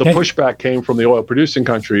the pushback came from the oil-producing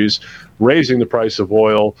countries, raising the price of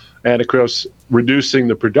oil, and of course, reducing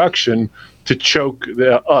the production to choke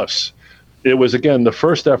us. It was, again, the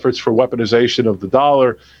first efforts for weaponization of the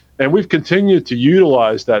dollar, and we've continued to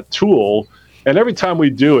utilize that tool. And every time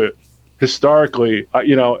we do it, historically,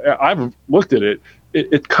 I've looked at it,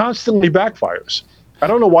 it constantly backfires. I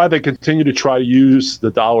don't know why they continue to try to use the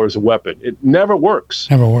dollar as a weapon. It never works.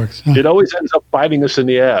 Never works. Huh. It always ends up biting us in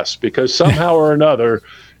the ass because somehow or another,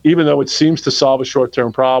 even though it seems to solve a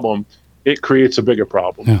short-term problem, it creates a bigger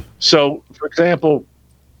problem. Yeah. So, for example,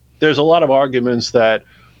 there's a lot of arguments that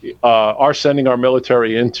are sending our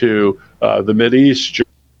military into the Mideast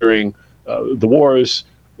during the wars,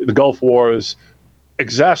 the Gulf Wars,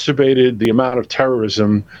 exacerbated the amount of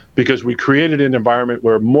terrorism because we created an environment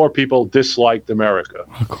where more people disliked America.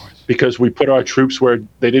 Of course. Because we put our troops where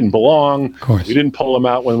they didn't belong. Of course. We didn't pull them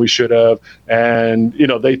out when we should have. And,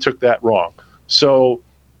 they took that wrong. So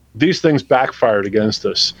these things backfired against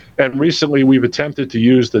us. And recently we've attempted to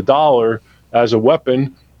use the dollar as a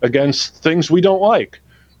weapon against things we don't like.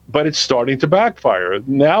 But it's starting to backfire.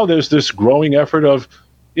 Now there's this growing effort of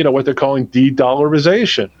what they're calling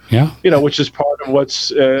de-dollarization, which is part of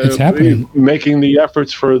what's making the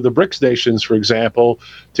efforts for the BRICS nations, for example,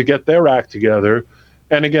 to get their act together.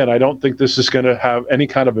 And again, I don't think this is going to have any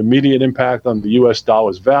kind of immediate impact on the U.S.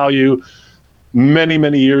 dollar's value. Many,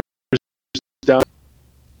 many years down,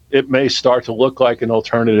 it may start to look like an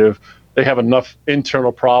alternative. They have enough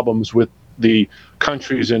internal problems with the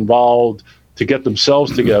countries involved to get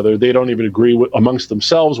themselves together. They don't even agree amongst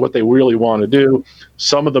themselves what they really want to do.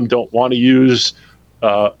 Some of them don't want to use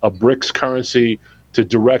a BRICS currency to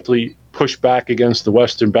directly push back against the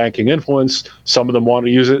Western banking influence. Some of them want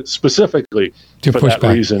to use it specifically for that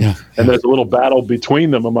reason. And there's a little battle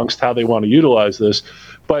between them amongst how they want to utilize this.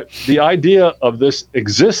 But the idea of this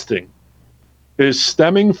existing is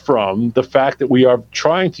stemming from the fact that we are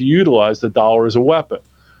trying to utilize the dollar as a weapon.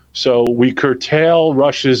 So we curtail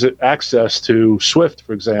Russia's access to SWIFT,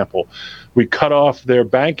 for example. We cut off their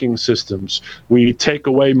banking systems. We take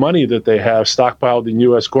away money that they have stockpiled in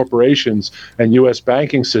U.S. corporations and U.S.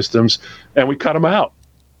 banking systems, and we cut them out.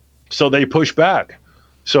 So they push back.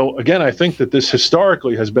 So again, I think that this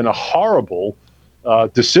historically has been a horrible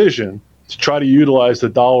decision to try to utilize the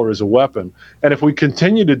dollar as a weapon. And if we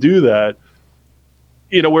continue to do that,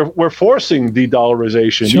 we're forcing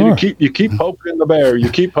de-dollarization. Sure. You keep poking the bear. You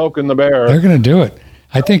keep poking the bear. They're going to do it.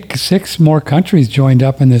 I think 6 more countries joined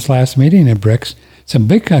up in this last meeting at BRICS. Some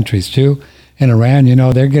big countries too. In Iran,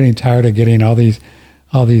 they're getting tired of getting all these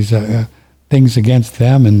things against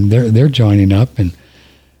them, and they're joining up. And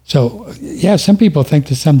so, some people think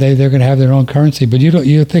that someday they're going to have their own currency. But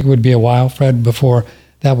you think it would be a while, Fred, before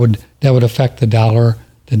that would affect the dollar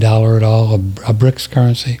at all, a BRICS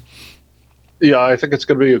currency? Yeah, I think it's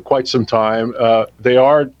going to be quite some time. They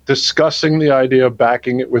are discussing the idea of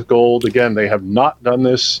backing it with gold. Again, they have not done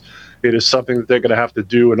this. It is something that they're going to have to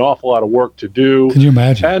do an awful lot of work to do. Can you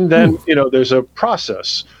imagine? And then, there's a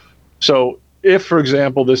process. So if, for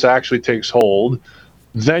example, this actually takes hold,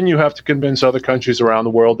 then you have to convince other countries around the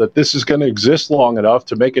world that this is going to exist long enough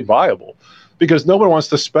to make it viable. Because nobody wants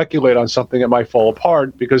to speculate on something that might fall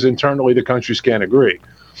apart because internally the countries can't agree.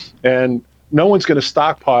 And no one's going to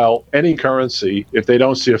stockpile any currency if they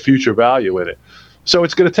don't see a future value in it. So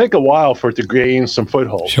it's going to take a while for it to gain some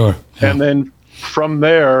foothold. Sure. Yeah. And then from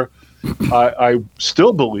there, I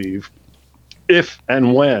still believe if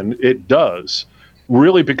and when it does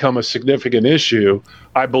really become a significant issue,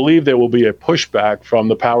 I believe there will be a pushback from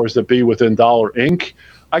the powers that be within Dollar Inc.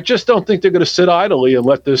 I just don't think they're going to sit idly and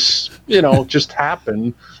let this, just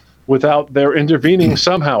happen without their intervening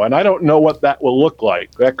somehow. And I don't know what that will look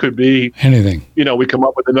like. That could be anything. We come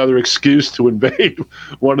up with another excuse to invade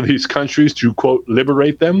one of these countries to, quote,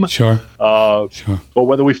 liberate them. Sure. Sure. Or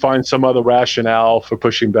whether we find some other rationale for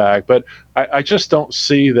pushing back. But I just don't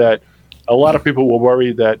see that. A lot of people were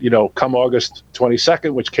worried that, come August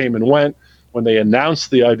 22nd, which came and went, when they announced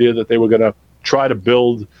the idea that they were going to try to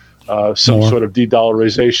build some sort of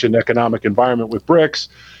de-dollarization economic environment with BRICS,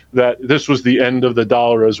 that this was the end of the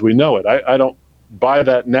dollar as we know it. I don't buy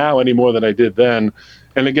that now any more than I did then.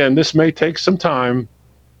 And again, this may take some time,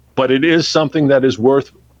 but it is something that is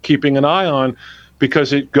worth keeping an eye on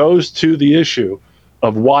because it goes to the issue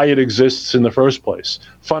of why it exists in the first place.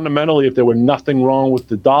 Fundamentally, if there were nothing wrong with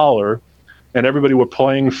the dollar and everybody were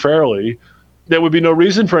playing fairly, there would be no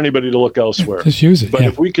reason for anybody to look elsewhere. Just use it. But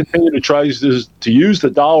if we continue to try to use the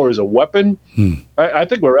dollar as a weapon, I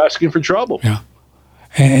think we're asking for trouble. Yeah.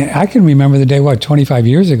 And I can remember the day, 25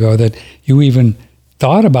 years ago, that you even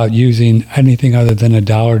thought about using anything other than a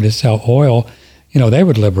dollar to sell oil. They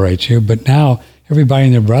would liberate you. But now everybody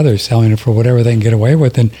and their brother is selling it for whatever they can get away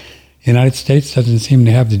with. And the United States doesn't seem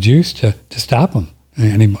to have the juice to stop them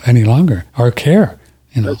any longer or care.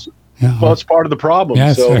 Well, it's part of the problem.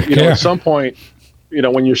 Yes, so, at some point,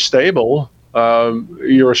 when you're stable,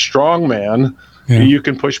 you're a strong man, you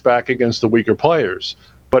can push back against the weaker players.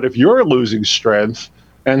 But if you're losing strength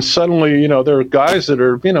and suddenly, there are guys that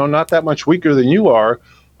are, not that much weaker than you are,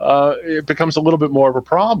 it becomes a little bit more of a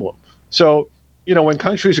problem. So, when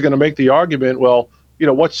countries are going to make the argument, well,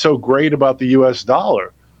 what's so great about the U.S.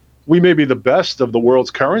 dollar? We may be the best of the world's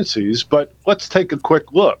currencies, but let's take a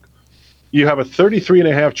quick look. You have a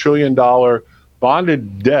 $33.5 trillion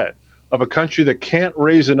bonded debt of a country that can't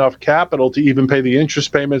raise enough capital to even pay the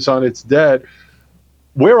interest payments on its debt.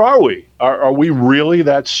 Where are we? Are we really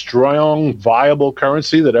that strong, viable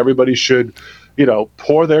currency that everybody should,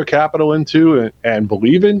 pour their capital into and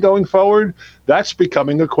believe in going forward? That's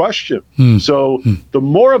becoming a question. So the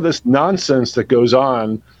more of this nonsense that goes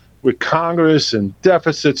on with Congress and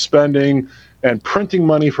deficit spending and printing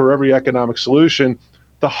money for every economic solution,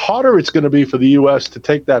 the harder it's going to be for the U.S. to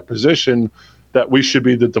take that position that we should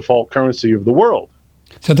be the default currency of the world.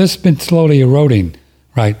 So this has been slowly eroding,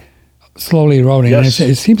 right? Slowly eroding. Yes.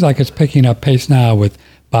 And it seems like it's picking up pace now with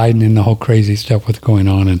Biden and the whole crazy stuff with going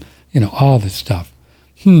on and, all this stuff.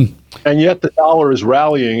 And yet the dollar is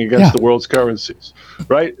rallying against the world's currencies,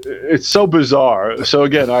 right? It's so bizarre. So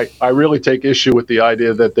again, I really take issue with the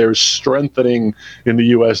idea that there's strengthening in the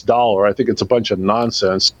U.S. dollar. I think it's a bunch of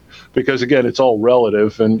nonsense because, again, it's all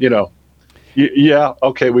relative. And,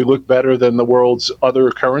 okay, we look better than the world's other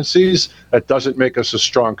currencies. That doesn't make us a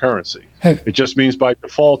strong currency. It just means by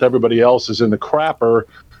default, everybody else is in the crapper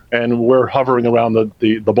and we're hovering around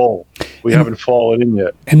the bowl. We haven't fallen in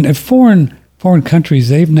yet. And if foreign countries,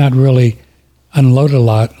 they've not really unloaded a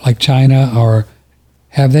lot like China, or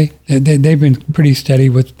have they? They've been pretty steady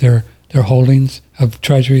with their holdings of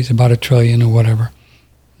treasuries, about $1 trillion or whatever.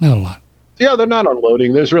 Not a lot. Yeah, they're not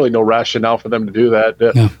unloading. There's really no rationale for them to do that.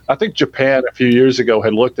 No. I think Japan a few years ago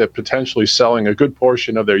had looked at potentially selling a good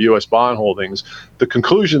portion of their U.S. bond holdings. The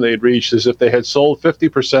conclusion they'd reached is if they had sold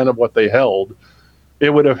 50% of what they held,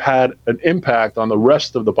 it would have had an impact on the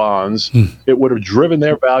rest of the bonds. It would have driven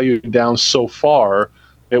their value down so far,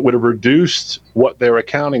 it would have reduced what their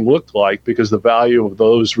accounting looked like because the value of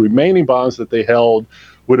those remaining bonds that they held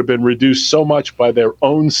would have been reduced so much by their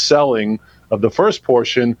own selling of the first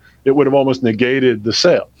portion, it would have almost negated the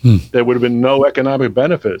sale. There would have been no economic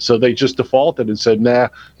benefit. So they just defaulted and said, nah,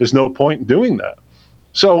 there's no point in doing that.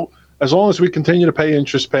 So as long as we continue to pay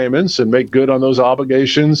interest payments and make good on those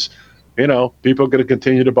obligations, people are going to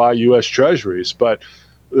continue to buy U.S. treasuries. But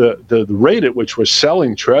the rate at which we're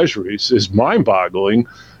selling treasuries is mind-boggling,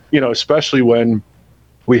 especially when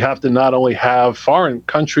we have to not only have foreign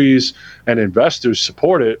countries and investors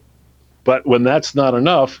support it, but when that's not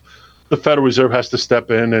enough, the Federal Reserve has to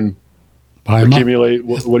step in and accumulate,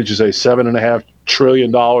 what did you say, $7.5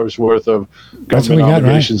 trillion worth of government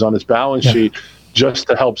obligations on its balance sheet just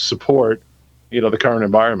to help support, the current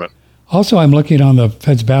environment. Also, I'm looking on the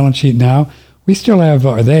Fed's balance sheet now. we still have,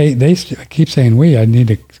 or I keep saying we, I need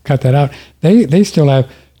to cut that out. They still have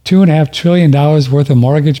 $2.5 trillion worth of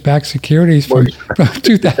mortgage-backed securities from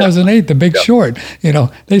 2008, The Big Short.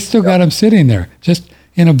 They still got them sitting there, just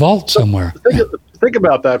in a vault somewhere. Think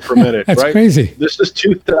about that for a minute. That's right? crazy. This is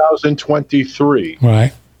 2023.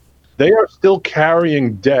 Right. They are still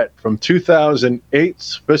carrying debt from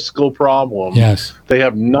 2008's fiscal problem. Yes. They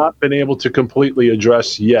have not been able to completely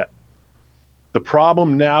address yet. The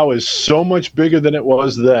problem now is so much bigger than it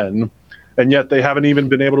was then, and yet they haven't even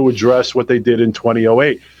been able to address what they did in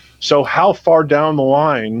 2008. So how far down the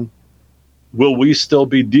line will we still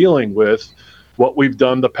be dealing with what we've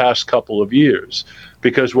done the past couple of years?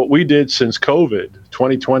 Because what we did since COVID,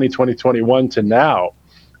 2020, 2021 to now,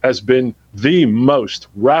 has been the most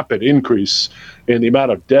rapid increase in the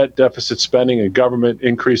amount of debt, deficit spending, and government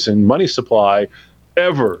increase in money supply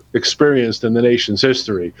ever experienced in the nation's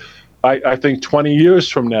history. I think 20 years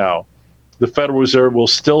from now, the Federal Reserve will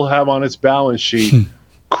still have on its balance sheet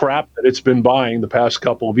crap that it's been buying the past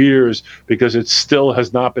couple of years because it still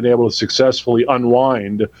has not been able to successfully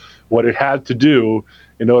unwind what it had to do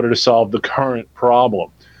in order to solve the current problem.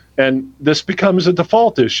 And this becomes a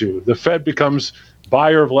default issue. The Fed becomes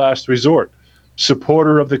buyer of last resort,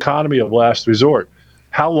 supporter of the economy of last resort.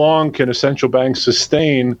 How long can a central bank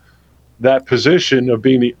sustain that position of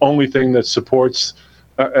being the only thing that supports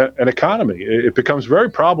an economy? It becomes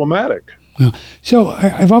very problematic. Well, so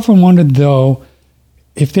I've often wondered, though,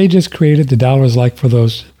 if they just created the dollars like for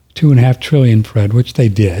those $2.5 trillion, Fred, which they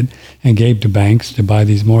did, and gave to banks to buy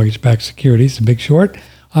these mortgage-backed securities, The Big Short,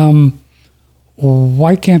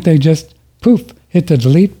 why can't they just, hit the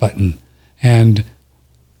delete button? And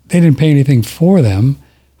they didn't pay anything for them.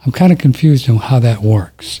 I'm kind of confused on how that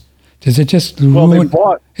works. Does it just ruin?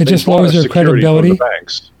 It just lowers their credibility. From the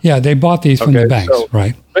banks. Yeah, they bought these from the banks, so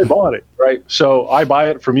right? They bought it, right? So I buy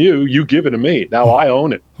it from you. You give it to me. Now I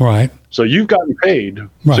own it. Right. So you've gotten paid.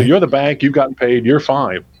 Right. So you're the bank. You've gotten paid. You're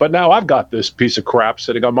fine. But now I've got this piece of crap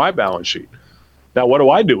sitting on my balance sheet. Now what do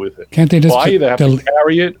I do with it? Can't they just? Well, I either have to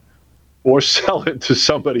carry it or sell it to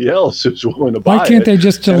somebody else who's willing to buy it. Why can't they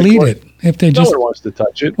just delete it if they just? No one wants to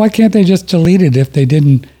touch it. Why can't they just delete it if they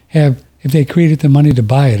didn't have? If they created the money to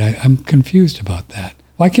buy it? I'm confused about that.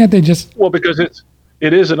 Why can't they just? Well, because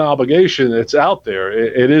it is an obligation. It's out there.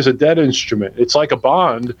 It is a debt instrument. It's like a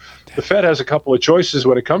bond. The Fed has a couple of choices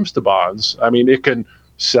when it comes to bonds. I mean, it can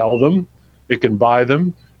sell them, it can buy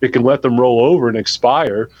them, it can let them roll over and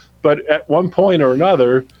expire. But at one point or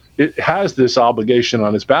another, it has this obligation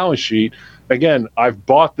on its balance sheet. Again, I've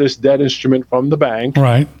bought this debt instrument from the bank.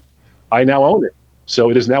 Right. I now own it.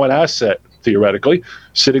 So it is now an asset, theoretically,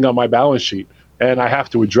 sitting on my balance sheet. And I have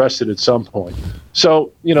to address it at some point.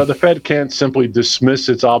 So, the Fed can't simply dismiss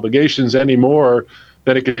its obligations any more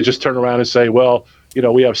than it could just turn around and say, well,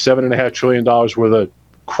 we have $7.5 trillion worth of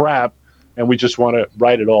crap, and we just want to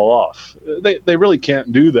write it all off. They really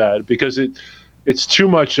can't do that because it's too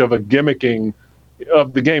much of a gimmicking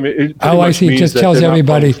of the game. I see. It just tells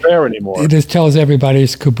everybody fair anymore. It just tells everybody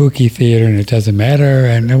it's kabuki theater and it doesn't matter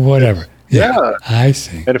and whatever. Yeah, I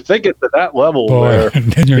see. And if they get to that level where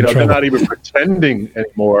they're not even pretending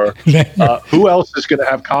anymore, who else is going to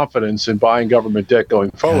have confidence in buying government debt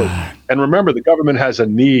going forward? And remember, the government has a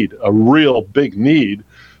real big need,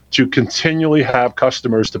 to continually have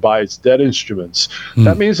customers to buy its debt instruments.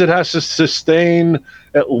 That means it has to sustain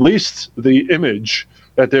at least the image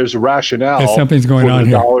that there's a rationale that something's going for on the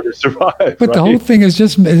here. dollar to survive. But right? the whole thing is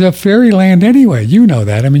just a fairyland anyway. You know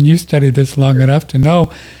that. I mean, you studied this long enough to know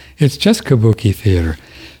it's just kabuki theater.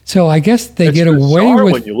 So I guess they get away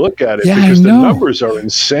with. When you look at it, yeah, because I know. the numbers are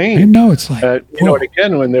insane. I know it's like and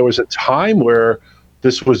again, when there was a time where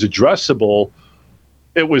this was addressable,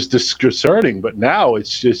 it was disconcerting. But now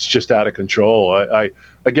it's just out of control. I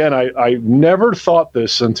never thought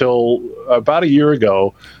this until about a year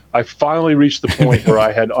ago. I finally reached the point where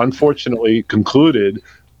I had unfortunately concluded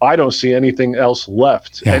I don't see anything else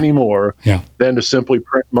left anymore than to simply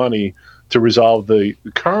print money to resolve the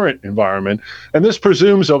current environment. And this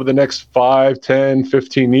presumes over the next 5, 10,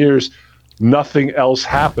 15 years, nothing else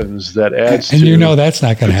happens that adds to... And that's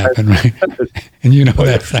not going to happen, right? And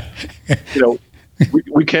that's not...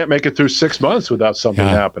 we can't make it through 6 months without something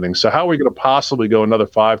happening. So how are we going to possibly go another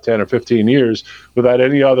 5, 10, or 15 years without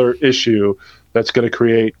any other issue that's going to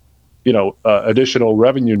create, additional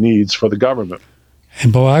revenue needs for the government?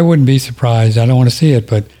 And boy, I wouldn't be surprised. I don't want to see it,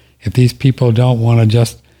 but if these people don't want to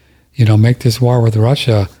just make this war with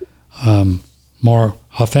Russia more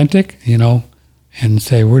authentic, and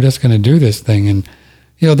say we're just going to do this thing, and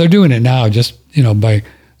they're doing it now, just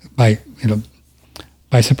by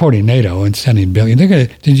by supporting NATO and sending billions.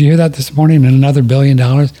 Did you hear that this morning? And another $1 billion?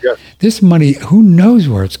 Yes. This money, who knows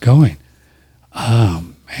where it's going? Oh,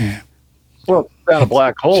 man. Well, down a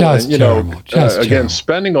black hole. Just And, terrible. Just again, terrible.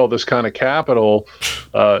 spending all this kind of capital,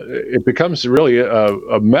 it becomes really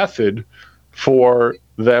a method for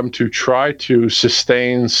them to try to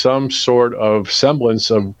sustain some sort of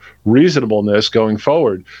semblance of reasonableness going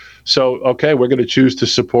forward. So, okay, we're going to choose to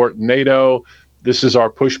support NATO. This is our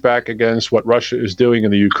pushback against what Russia is doing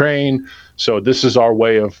in the Ukraine. So this is our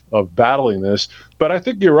way of battling this. But I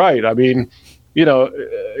think you're right. I mean,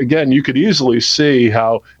 again, you could easily see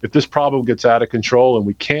how if this problem gets out of control and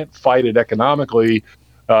we can't fight it economically,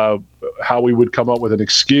 how we would come up with an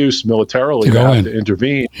excuse militarily to have to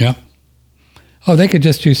intervene. Yeah. Oh, they could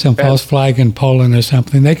just do some false flag in Poland or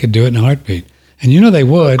something. They could do it in a heartbeat. And they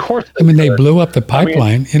would. Of course they blew up the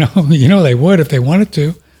pipeline. They would if they wanted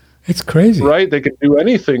to. It's crazy. Right? They could do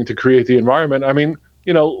anything to create the environment. I mean,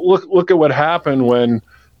 look at what happened when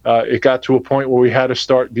it got to a point where we had to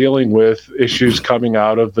start dealing with issues coming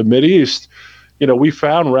out of the Mideast. We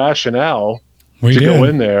found rationale go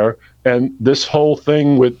in there. And this whole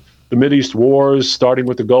thing with the Mideast wars, starting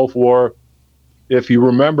with the Gulf War, if you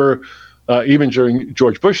remember, even during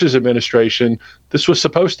George Bush's administration, this was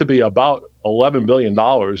supposed to be about $11 billion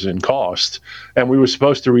in cost. And we were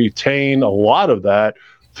supposed to retain a lot of that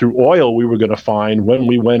through oil we were going to find when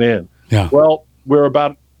we went in. Yeah. Well, we're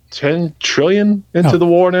about 10 trillion into the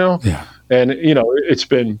war now. Yeah. And, it's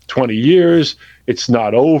been 20 years. It's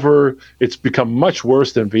not over. It's become much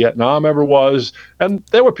worse than Vietnam ever was. And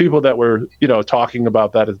there were people that were, talking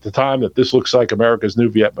about that at the time, that this looks like America's new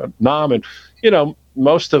Vietnam. And,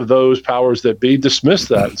 most of those powers that be dismissed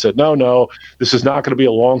that and said, no, this is not going to be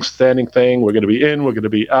a long-standing thing. We're going to be in, we're going to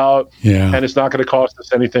be out, and it's not going to cost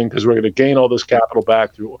us anything because we're going to gain all this capital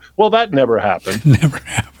back through. Well, that never happened. Never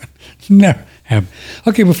happened.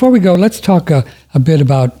 Okay, before we go, let's talk a bit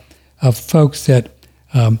about folks that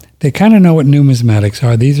they kind of know what numismatics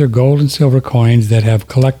are. These are gold and silver coins that have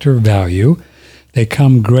collector value. They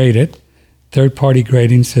come graded, third-party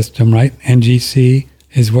grading system, right? NGC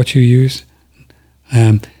is what you use.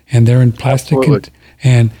 And they're in plastic,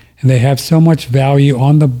 and they have so much value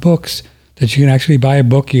on the books that you can actually buy a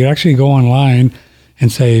book. You can actually go online and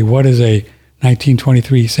say, what is a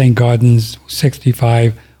 1923 St. Gaudens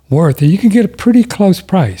 65 worth? And you can get a pretty close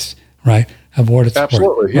price, right, of what it's worth.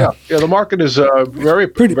 Absolutely, yeah. Yeah, the market is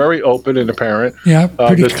very open and apparent. Yeah,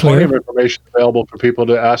 pretty there's clear. Plenty of information available for people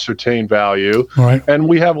to ascertain value. Right. And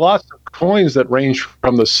we have lots of coins that range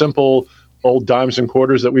from the simple old dimes and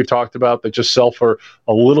quarters that we've talked about that just sell for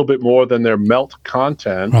a little bit more than their melt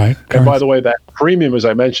content. Right. And by the way, that premium, as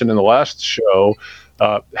I mentioned in the last show,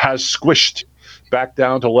 has squished back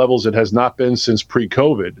down to levels it has not been since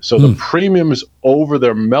pre-COVID. So the premiums over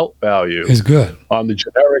their melt value is good on the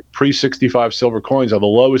generic pre-65 silver coins are the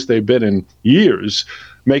lowest they've been in years,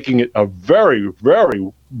 making it a very,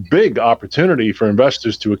 very big opportunity for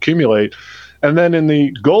investors to accumulate. And then in the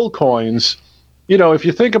gold coins, if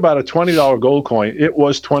you think about a $20 gold coin, it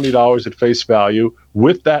was $20 at face value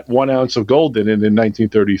with that 1 ounce of gold in it in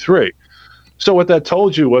 1933. So what that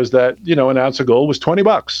told you was that, an ounce of gold was $20.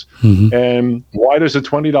 Mm-hmm. And why does a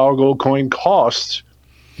 $20 gold coin cost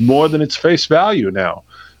more than its face value now?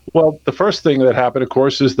 Well, the first thing that happened, of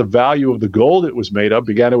course, is the value of the gold it was made of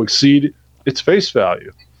began to exceed its face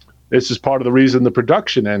value. This is part of the reason the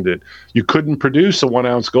production ended. You couldn't produce a 1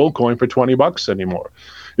 ounce gold coin for $20 anymore.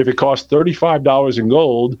 If it costs $35 in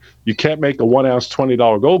gold, you can't make a 1 ounce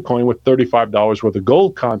 $20 gold coin with $35 worth of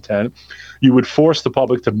gold content. You would force the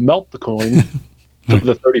public to melt the coin to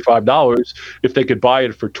the $35. If they could buy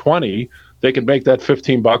it for $20, they could make that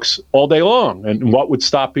 $15 all day long. And what would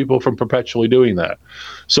stop people from perpetually doing that?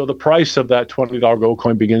 So the price of that $20 gold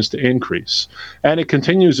coin begins to increase. And it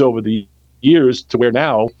continues over the years to where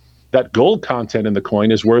now that gold content in the coin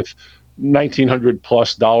is worth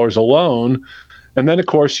 $1,900+ alone. And then, of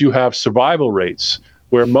course, you have survival rates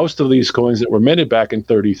where most of these coins that were minted back in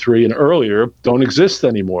 33 and earlier don't exist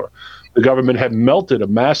anymore. The government had melted a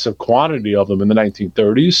massive quantity of them in the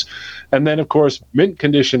 1930s. And then, of course, mint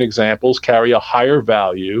condition examples carry a higher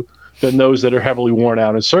value than those that are heavily worn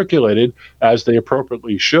out and circulated, as they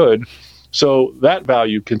appropriately should. So that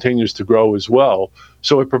value continues to grow as well.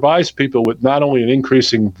 So it provides people with not only an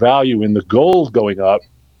increasing value in the gold going up,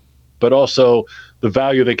 but also the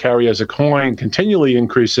value they carry as a coin continually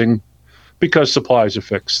increasing because supplies are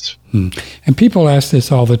fixed. And people ask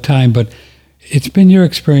this all the time, but it's been your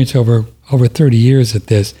experience over 30 years at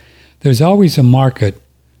this. There's always a market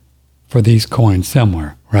for these coins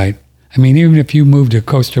somewhere, right? I mean, even if you move to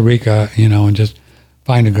Costa Rica, and just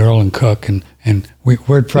find a girl and cook, and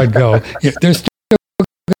where'd Fred go? There's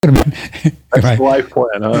That's Right. the life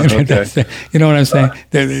plan, huh? Okay. You know what I'm saying?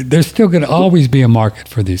 There's still going to always be a market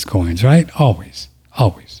for these coins, right? Always.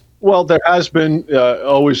 Well, there has been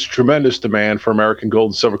always tremendous demand for American gold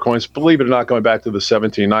and silver coins. Believe it or not, going back to the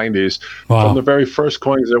 1790s, Wow. from the very first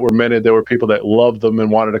coins that were minted, there were people that loved them and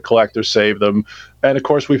wanted to collect or save them. And of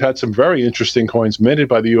course, we've had some very interesting coins minted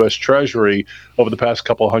by the U.S. Treasury over the past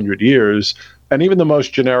couple hundred years. And even the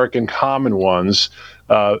most generic and common ones,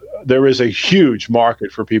 there is a huge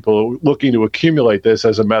market for people looking to accumulate this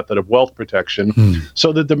as a method of wealth protection.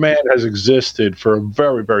 So the demand has existed for a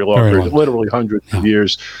very, very long period, literally hundreds of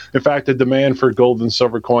years. In fact, the demand for gold and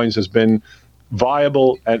silver coins has been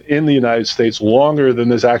viable and in the United States longer than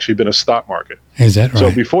there's actually been a stock market. Is that right?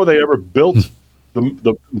 So before they ever built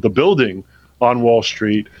the building on Wall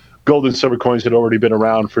Street, gold and silver coins had already been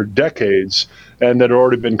around for decades, and there had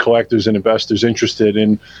already been collectors and investors interested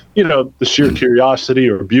in, the sheer curiosity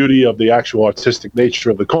or beauty of the actual artistic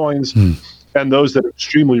nature of the coins. And those that are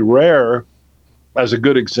extremely rare, as a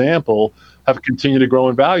good example, have continued to grow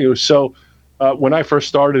in value. So when I first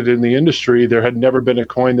started in the industry, there had never been a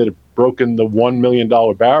coin that had broken the $1 million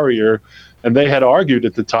barrier, and they had argued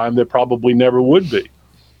at the time there probably never would be.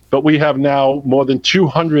 But we have now more than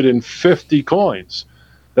 250 coins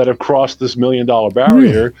that have crossed this $1 million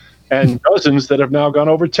barrier, and dozens that have now gone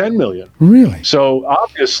over 10 million. Really? So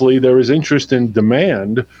obviously there is interest and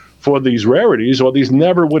demand for these rarities, or these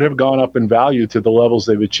never would have gone up in value to the levels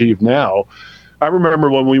they've achieved now. I remember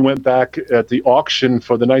when we went back at the auction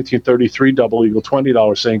for the 1933 Double Eagle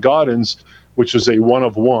 $20 St. Gaudens, which was a one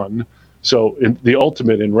of one, so the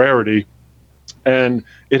ultimate in rarity, and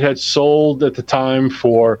it had sold at the time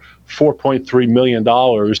for $4.3 million.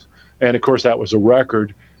 And of course, that was a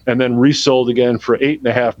record, and then resold again for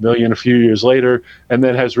 $8.5 million a few years later, and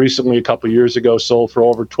then has recently, a couple of years ago, sold for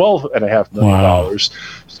over $12.5 million. Wow.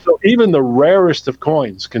 So even the rarest of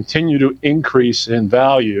coins continue to increase in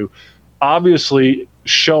value, obviously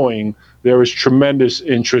showing there is tremendous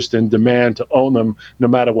interest and demand to own them no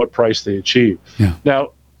matter what price they achieve. Yeah.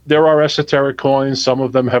 Now, there are esoteric coins. Some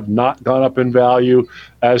of them have not gone up in value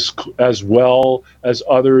as well as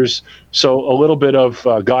others. So a little bit of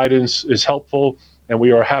guidance is helpful, and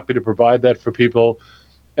we are happy to provide that for people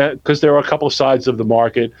because there are a couple of sides of the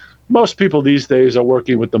market. Most people these days are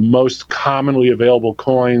working with the most commonly available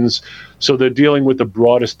coins, so they're dealing with the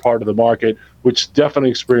broadest part of the market, which definitely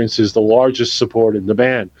experiences the largest support and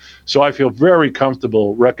demand. So I feel very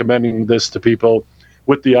comfortable recommending this to people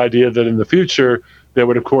with the idea that in the future, there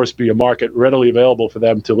would, of course, be a market readily available for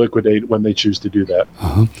them to liquidate when they choose to do that.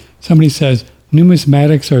 Somebody says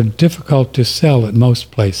numismatics are difficult to sell at most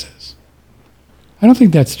places. I don't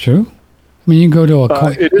think that's true. I mean, you can go to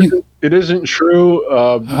a... It isn't true.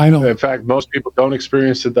 I don't. In fact, most people don't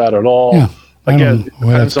experience that at all. Yeah, Again, it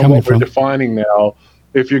depends on what we're defining now.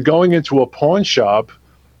 If you're going into a pawn shop,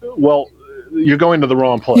 well, you're going to the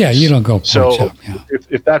wrong place. Yeah, you don't go pawn shop. Yeah.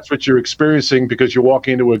 If that's what you're experiencing because you're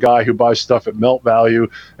walking into a guy who buys stuff at melt value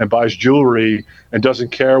and buys jewelry and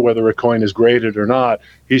doesn't care whether a coin is graded or not,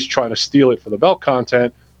 he's trying to steal it for the melt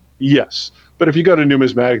content, yes. But if you go to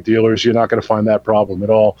numismatic dealers, you're not going to find that problem at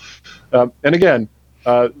all. And again,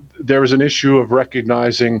 there is an issue of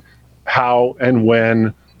recognizing how and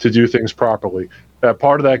when to do things properly.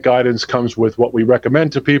 Part of that guidance comes with what we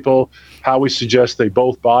recommend to people, how we suggest they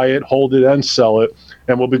both buy it, hold it, and sell it,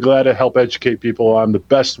 and we'll be glad to help educate people on the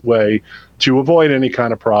best way to avoid any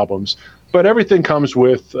kind of problems. But everything comes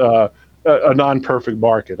with a non-perfect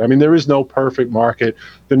market. I mean, there is no perfect market.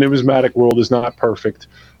 The numismatic world is not perfect.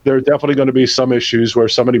 There are definitely going to be some issues where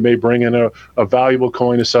somebody may bring in a valuable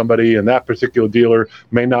coin to somebody, and that particular dealer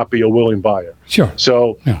may not be a willing buyer. Sure.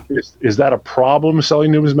 So is that a problem,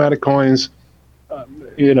 selling numismatic coins?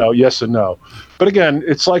 Yes and no. But again,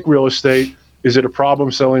 it's like real estate. Is it a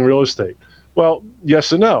problem selling real estate? Well,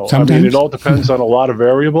 yes and no. Sometimes. I mean, it all depends on a lot of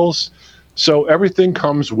variables. So everything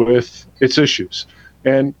comes with its issues.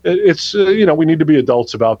 And it's, we need to be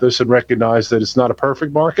adults about this and recognize that it's not a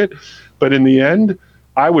perfect market. But in the end,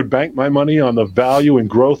 I would bank my money on the value and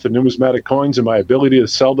growth of numismatic coins and my ability to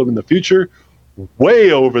sell them in the future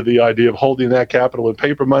way over the idea of holding that capital in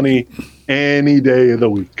paper money any day of the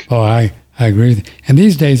week. Oh, I agree with you. And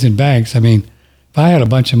these days in banks, I mean, if I had a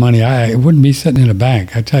bunch of money, it wouldn't be sitting in a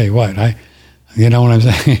bank. I tell you what, you know what I'm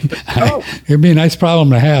saying? It'd be a nice problem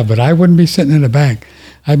to have, but I wouldn't be sitting in a bank.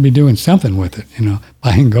 I'd be doing something with it,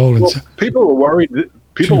 buying gold and stuff. People are worried.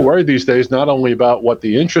 People are worried these days not only about what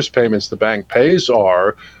the interest payments the bank pays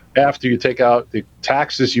are after you take out the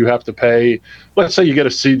taxes you have to pay. Let's say you get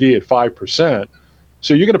a CD at 5%.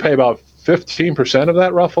 So you're going to pay about 15% of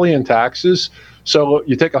that roughly in taxes. So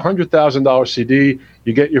you take a $100,000 CD,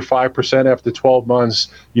 you get your 5% after 12 months,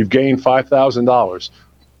 you've gained $5,000.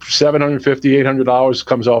 $750, $800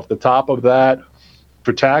 comes off the top of that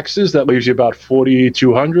for taxes. That leaves you about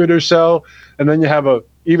 $4,200 or so. And then you have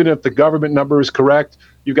even if the government number is correct,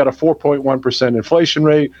 you've got a 4.1% inflation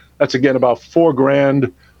rate. That's again about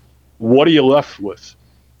 $4,000. What are you left with?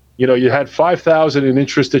 You know, you had $5,000 in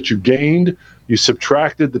interest that you gained. You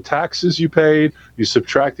subtracted the taxes you paid. You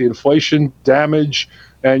subtract the inflation damage,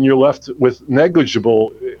 and you're left with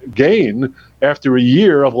negligible gain after a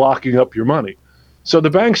year of locking up your money. So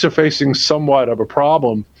the banks are facing somewhat of a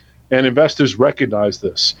problem, and investors recognize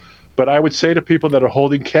this. But I would say to people that are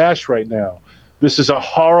holding cash right now, this is a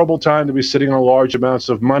horrible time to be sitting on large amounts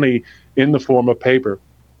of money in the form of paper,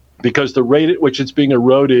 because the rate at which it's being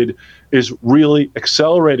eroded is really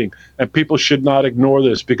accelerating. And people should not ignore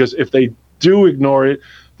this, because if they do ignore it,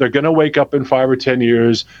 they're going to wake up in 5 or 10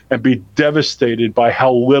 years and be devastated by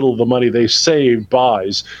how little the money they saved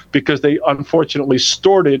buys, because they unfortunately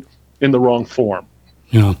stored it in the wrong form.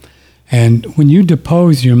 You know, and when you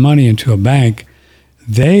depose your money into a bank,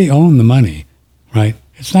 they own the money, right?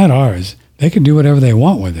 It's not ours. They can do whatever they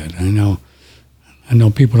want with it. I know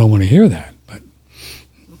people don't want to hear that, but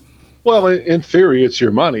well, in theory, it's your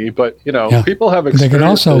money, but people have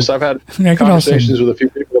experienced this. I've had conversations with a few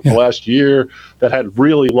people in the last year that had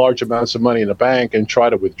really large amounts of money in the bank and try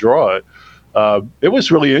to withdraw it. It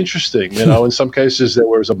was really interesting. In some cases, there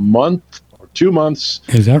was a month or 2 months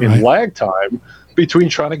in lag time between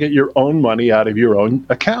trying to get your own money out of your own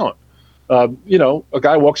account. A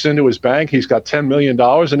guy walks into his bank, he's got $10 million,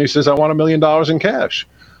 and he says, I want $1 million in cash.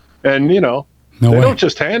 And, they don't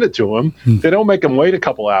just hand it to him. They don't make him wait a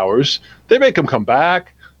couple hours. They make him come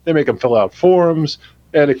back. They make him fill out forms.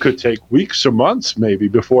 And it could take weeks or months maybe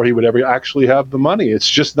before he would ever actually have the money. It's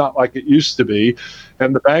just not like it used to be.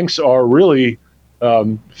 And the banks are really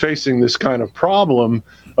facing this kind of problem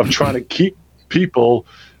of trying to keep people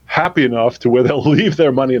happy enough to where they'll leave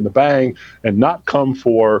their money in the bank and not come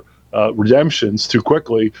for redemptions too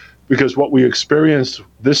quickly, because what we experienced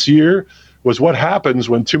this year was what happens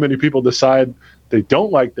when too many people decide they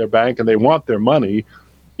don't like their bank and they want their money.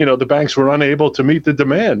 The banks were unable to meet the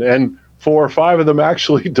demand, and 4 or 5 of them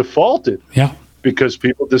actually defaulted because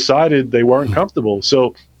people decided they weren't comfortable.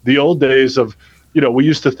 So the old days of, we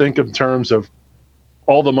used to think in terms of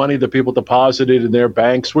all the money that people deposited in their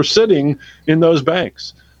banks were sitting in those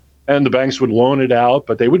banks. And the banks would loan it out,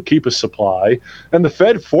 but they would keep a supply. And the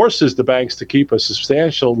Fed forces the banks to keep a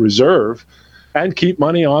substantial reserve and keep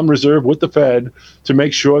money on reserve with the Fed to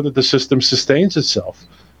make sure that the system sustains itself.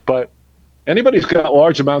 But anybody who's got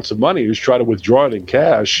large amounts of money who's trying to withdraw it in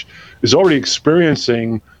cash is already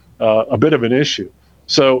experiencing a bit of an issue.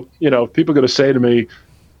 So, people are going to say to me,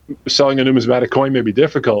 selling a numismatic coin may be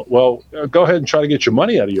difficult. Well, go ahead and try to get your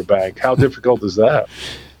money out of your bank. How difficult is that?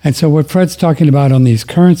 And so what Fred's talking about on these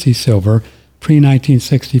currency silver,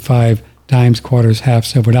 pre-1965 dimes, quarters, half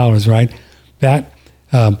silver dollars, right? That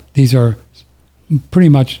these are pretty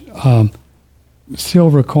much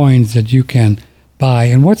silver coins that you can buy.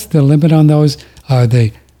 And what's the limit on those? Are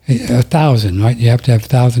they 1,000, right? You have to have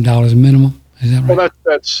 $1,000 minimum. Is that right? Well,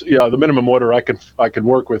 that's the minimum order I can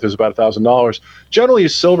work with is about $1,000. Generally,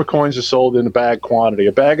 silver coins are sold in a bag quantity.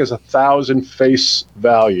 A bag is 1,000 face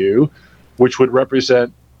value, which would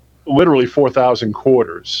represent literally 4,000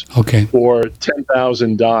 quarters, or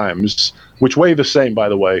 10,000 dimes, which weigh the same, by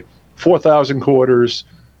the way. 4,000 quarters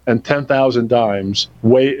and 10,000 dimes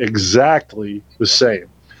weigh exactly the same,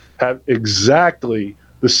 have exactly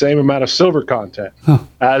the same amount of silver content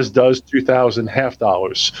as does 2,000 half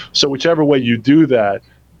dollars. So whichever way you do that,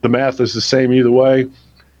 the math is the same either way.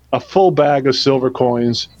 A full bag of silver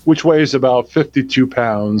coins, which weighs about 52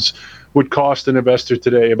 pounds, would cost an investor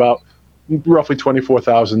today about roughly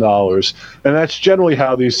 $24,000. And that's generally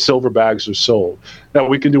how these silver bags are sold. Now,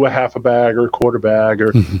 we can do a half a bag or a quarter bag,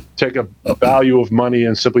 or take a value of money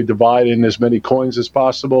and simply divide in as many coins as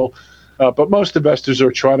possible. But most investors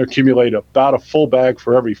are trying to accumulate about a full bag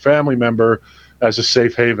for every family member as a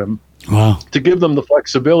safe haven to give them the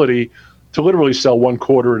flexibility to literally sell 1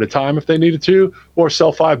 quarter at a time if they needed to, or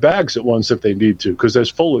sell 5 bags at once if they need to, because there's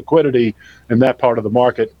full liquidity in that part of the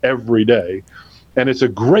market every day. And it's a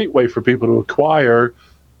great way for people to acquire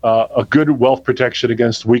a good wealth protection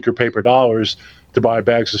against weaker paper dollars to buy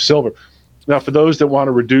bags of silver. Now, for those that want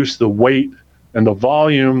to reduce the weight and the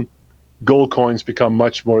volume, gold coins become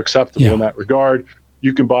much more acceptable in that regard.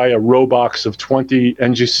 You can buy a row box of 20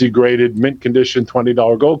 NGC graded, mint condition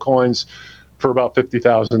 $20 gold coins for about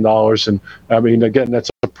 $50,000. And I mean, again, that's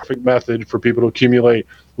a perfect method for people to accumulate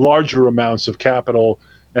larger amounts of capital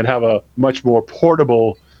and have a much more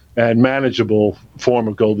portable and manageable form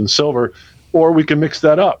of gold and silver, or we can mix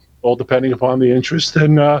that up, all depending upon the interest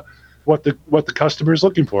and what the customer is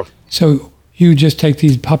looking for. So you just take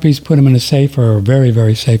these puppies, put them in a safe or a very,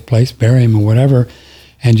 very safe place, bury them or whatever,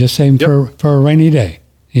 and just save them for a rainy day.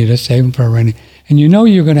 You just save them for a rainy, and you know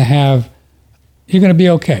you're going to be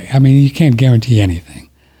okay. I mean, you can't guarantee anything,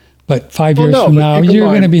 but 5 years from now, you're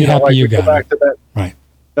going to be happy you got back it. To that, right.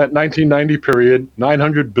 That 1990 period,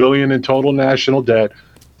 $900 billion in total national debt,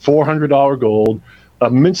 $400 gold. A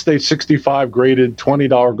Mint State 65 graded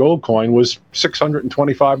 $20 gold coin was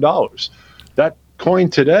 $625. That coin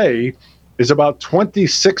today is about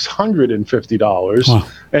 $2,650, wow.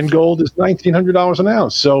 And gold is $1,900 an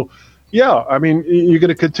ounce. So, yeah, I mean, you're going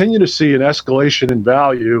to continue to see an escalation in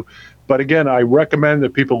value. But again, I recommend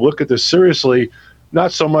that people look at this seriously,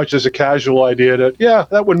 not so much as a casual idea that, yeah,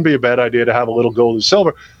 that wouldn't be a bad idea to have a little gold and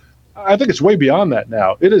silver. I think it's way beyond that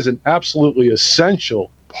now. It is an absolutely essential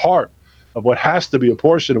part of what has to be a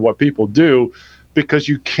portion of what people do, because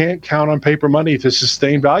you can't count on paper money to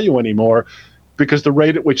sustain value anymore, because the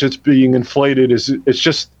rate at which it's being inflated it's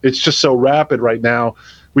just so rapid right now.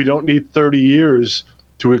 We don't need 30 years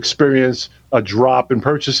to experience a drop in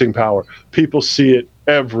purchasing power. People see it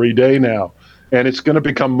every day now, and it's going to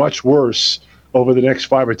become much worse over the next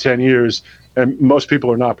 5 or 10 years, and most people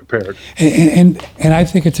are not prepared. And I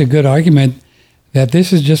think it's a good argument that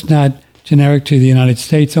this is just not generic to the United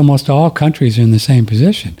States. Almost all countries are in the same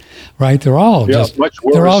position, right? They're all much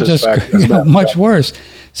worse.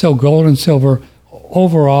 So gold and silver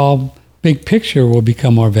overall, big picture, will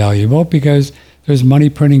become more valuable because there's money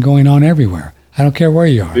printing going on everywhere. I don't care where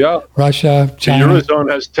you are. Yeah. Russia, China. The Eurozone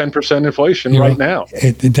has 10% inflation right now.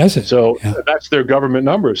 It does it. So that's their government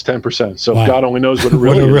numbers, 10%. So God only knows what it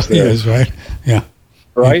really is, right? Yeah.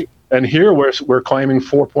 Right? And here we're claiming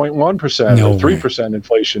 4.1% or 3%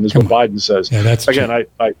 inflation is what Biden says. Yeah, that's again, I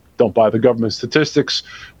don't buy the government statistics,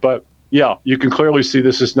 but yeah, you can clearly see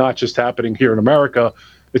this is not just happening here in America,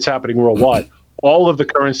 it's happening worldwide. All of the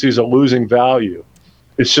currencies are losing value.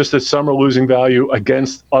 It's just that some are losing value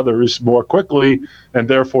against others more quickly, and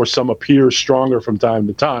therefore some appear stronger from time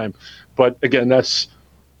to time. But again, that's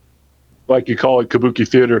like you call it kabuki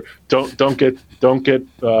theater. Don't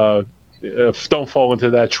fall into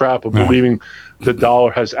that trap of believing the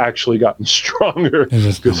dollar has actually gotten stronger,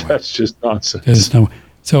 because that's just nonsense.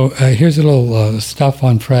 So here's a little stuff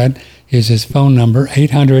on Fred. Here's his phone number,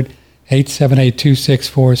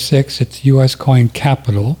 800-878-2646. It's US Coin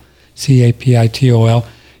Capital, CAPITOL.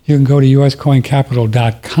 You can go to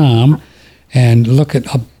uscoincapital.com and look at,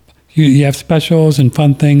 you have specials and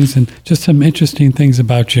fun things and just some interesting things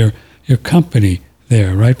about your company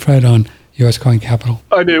there, right, Fred, on US Coin Capital?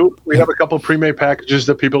 I do. We have a couple of pre-made packages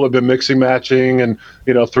that people have been mixing, matching, and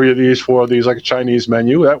 3 of these, 4 of these, like a Chinese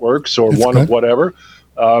menu, that works, or that's one good. Of whatever.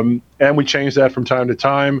 And we change that from time to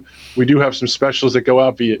time. We do have some specials that go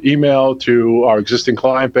out via email to our existing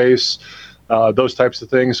client base, those types of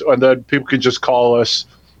things. And then people can just call us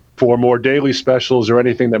for more daily specials or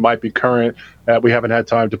anything that might be current that we haven't had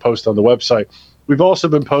time to post on the website. We've also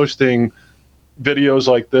been posting videos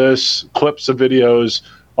like this, clips of videos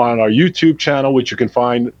on our YouTube channel, which you can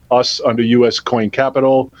find us under US Coin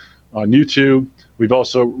Capital on YouTube. We've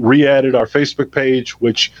also re-added our Facebook page,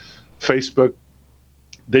 which Facebook,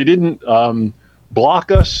 they didn't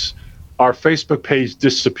block us. Our Facebook page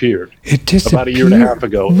disappeared. It disappeared about a year and a half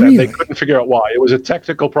ago. Really? And they couldn't figure out why. It was a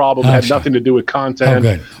technical problem. It had nothing to do with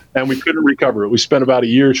content. And we couldn't recover it. We spent about a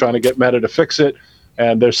year trying to get Meta to fix it.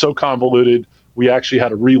 And they're so convoluted, we actually had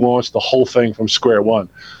to relaunch the whole thing from square one.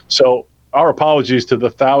 So our apologies to the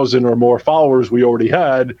 1,000 or more followers we already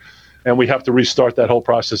had, and we have to restart that whole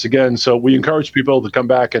process again. So we encourage people to come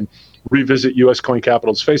back and revisit US Coin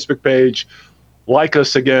Capital's Facebook page, like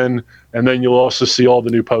us again, and then you'll also see all the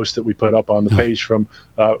new posts that we put up on the page from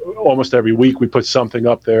almost every week. We put something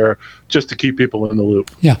up there just to keep people in the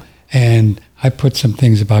loop. Yeah, and I put some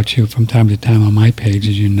things about you from time to time on my page,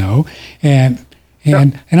 as you know. And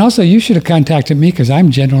also you should have contacted me because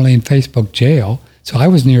I'm generally in Facebook jail, so I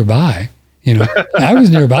was nearby. I was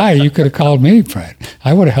nearby. You could have called me, Fred.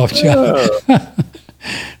 I would have helped you out.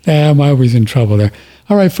 I'm always in trouble there.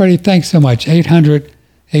 All right, Freddie, thanks so much.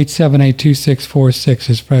 800-878-2646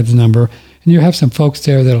 is Fred's number. And you have some folks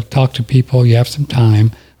there that'll talk to people. You have some time,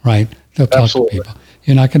 right? They'll talk to people.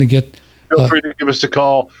 You're not going to get... Feel free to give us a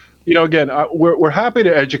call. Again, we're happy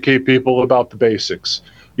to educate people about the basics.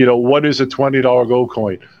 What is a $20 gold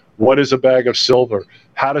coin? What is a bag of silver?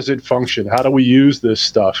 How does it function? How do we use this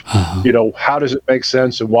stuff? How does it make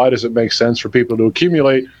sense, and why does it make sense for people to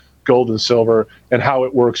accumulate gold and silver and how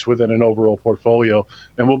it works within an overall portfolio.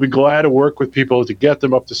 And we'll be glad to work with people to get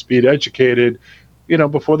them up to speed, educated,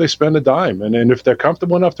 before they spend a dime. And if they're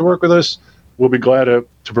comfortable enough to work with us, we'll be glad to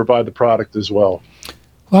provide the product as well.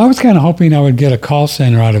 Well, I was kind of hoping I would get a call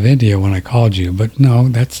center out of India when I called you, but no,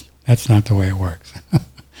 that's not the way it works.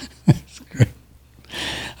 That's good.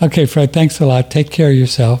 Okay, Fred, thanks a lot. Take care of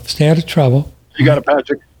yourself. Stay out of trouble. You got it,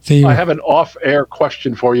 Patrick. See you. I have an off-air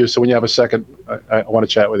question for you, so when you have a second, I want to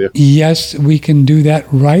chat with you. Yes, we can do that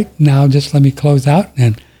right now. Just let me close out,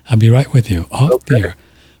 and I'll be right with you. Off the air.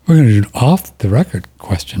 We're going to do an off-the-record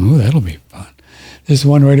question. Ooh, that'll be fun. This is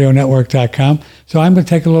OneRadioNetwork.com. So I'm going to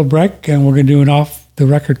take a little break, and we're going to do an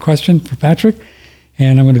off-the-record question for Patrick.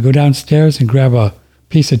 And I'm going to go downstairs and grab a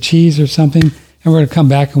piece of cheese or something, and we're going to come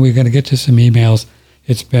back, and we're going to get to some emails.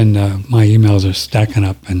 It's been, my emails are stacking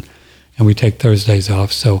up, and we take Thursdays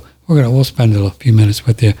off. So we'll spend a few minutes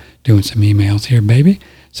with you doing some emails here, baby.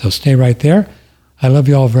 So stay right there. I love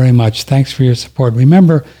you all very much. Thanks for your support.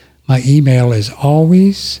 Remember, my email is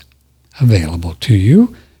always available to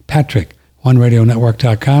you, Patrick,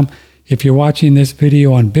 OneRadioNetwork.com. If you're watching this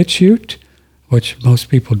video on BitChute, which most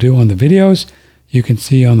people do on the videos, you can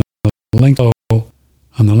see on the link on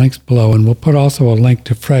the links below, and we'll put also a link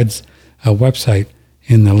to Fred's website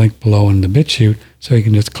in the link below in the BitChute, so you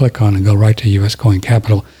can just click on and go right to U.S. Coin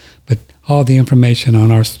Capital. But all the information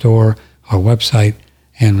on our store, our website,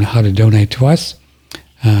 and how to donate to us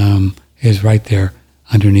is right there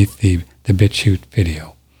underneath the BitChute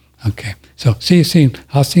video. Okay, so see you soon.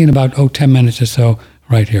 I'll see you in about 10 minutes or so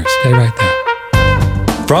right here. Stay right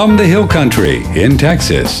there. From the Hill Country in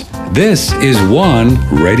Texas, this is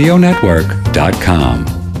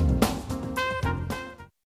OneRadioNetwork.com.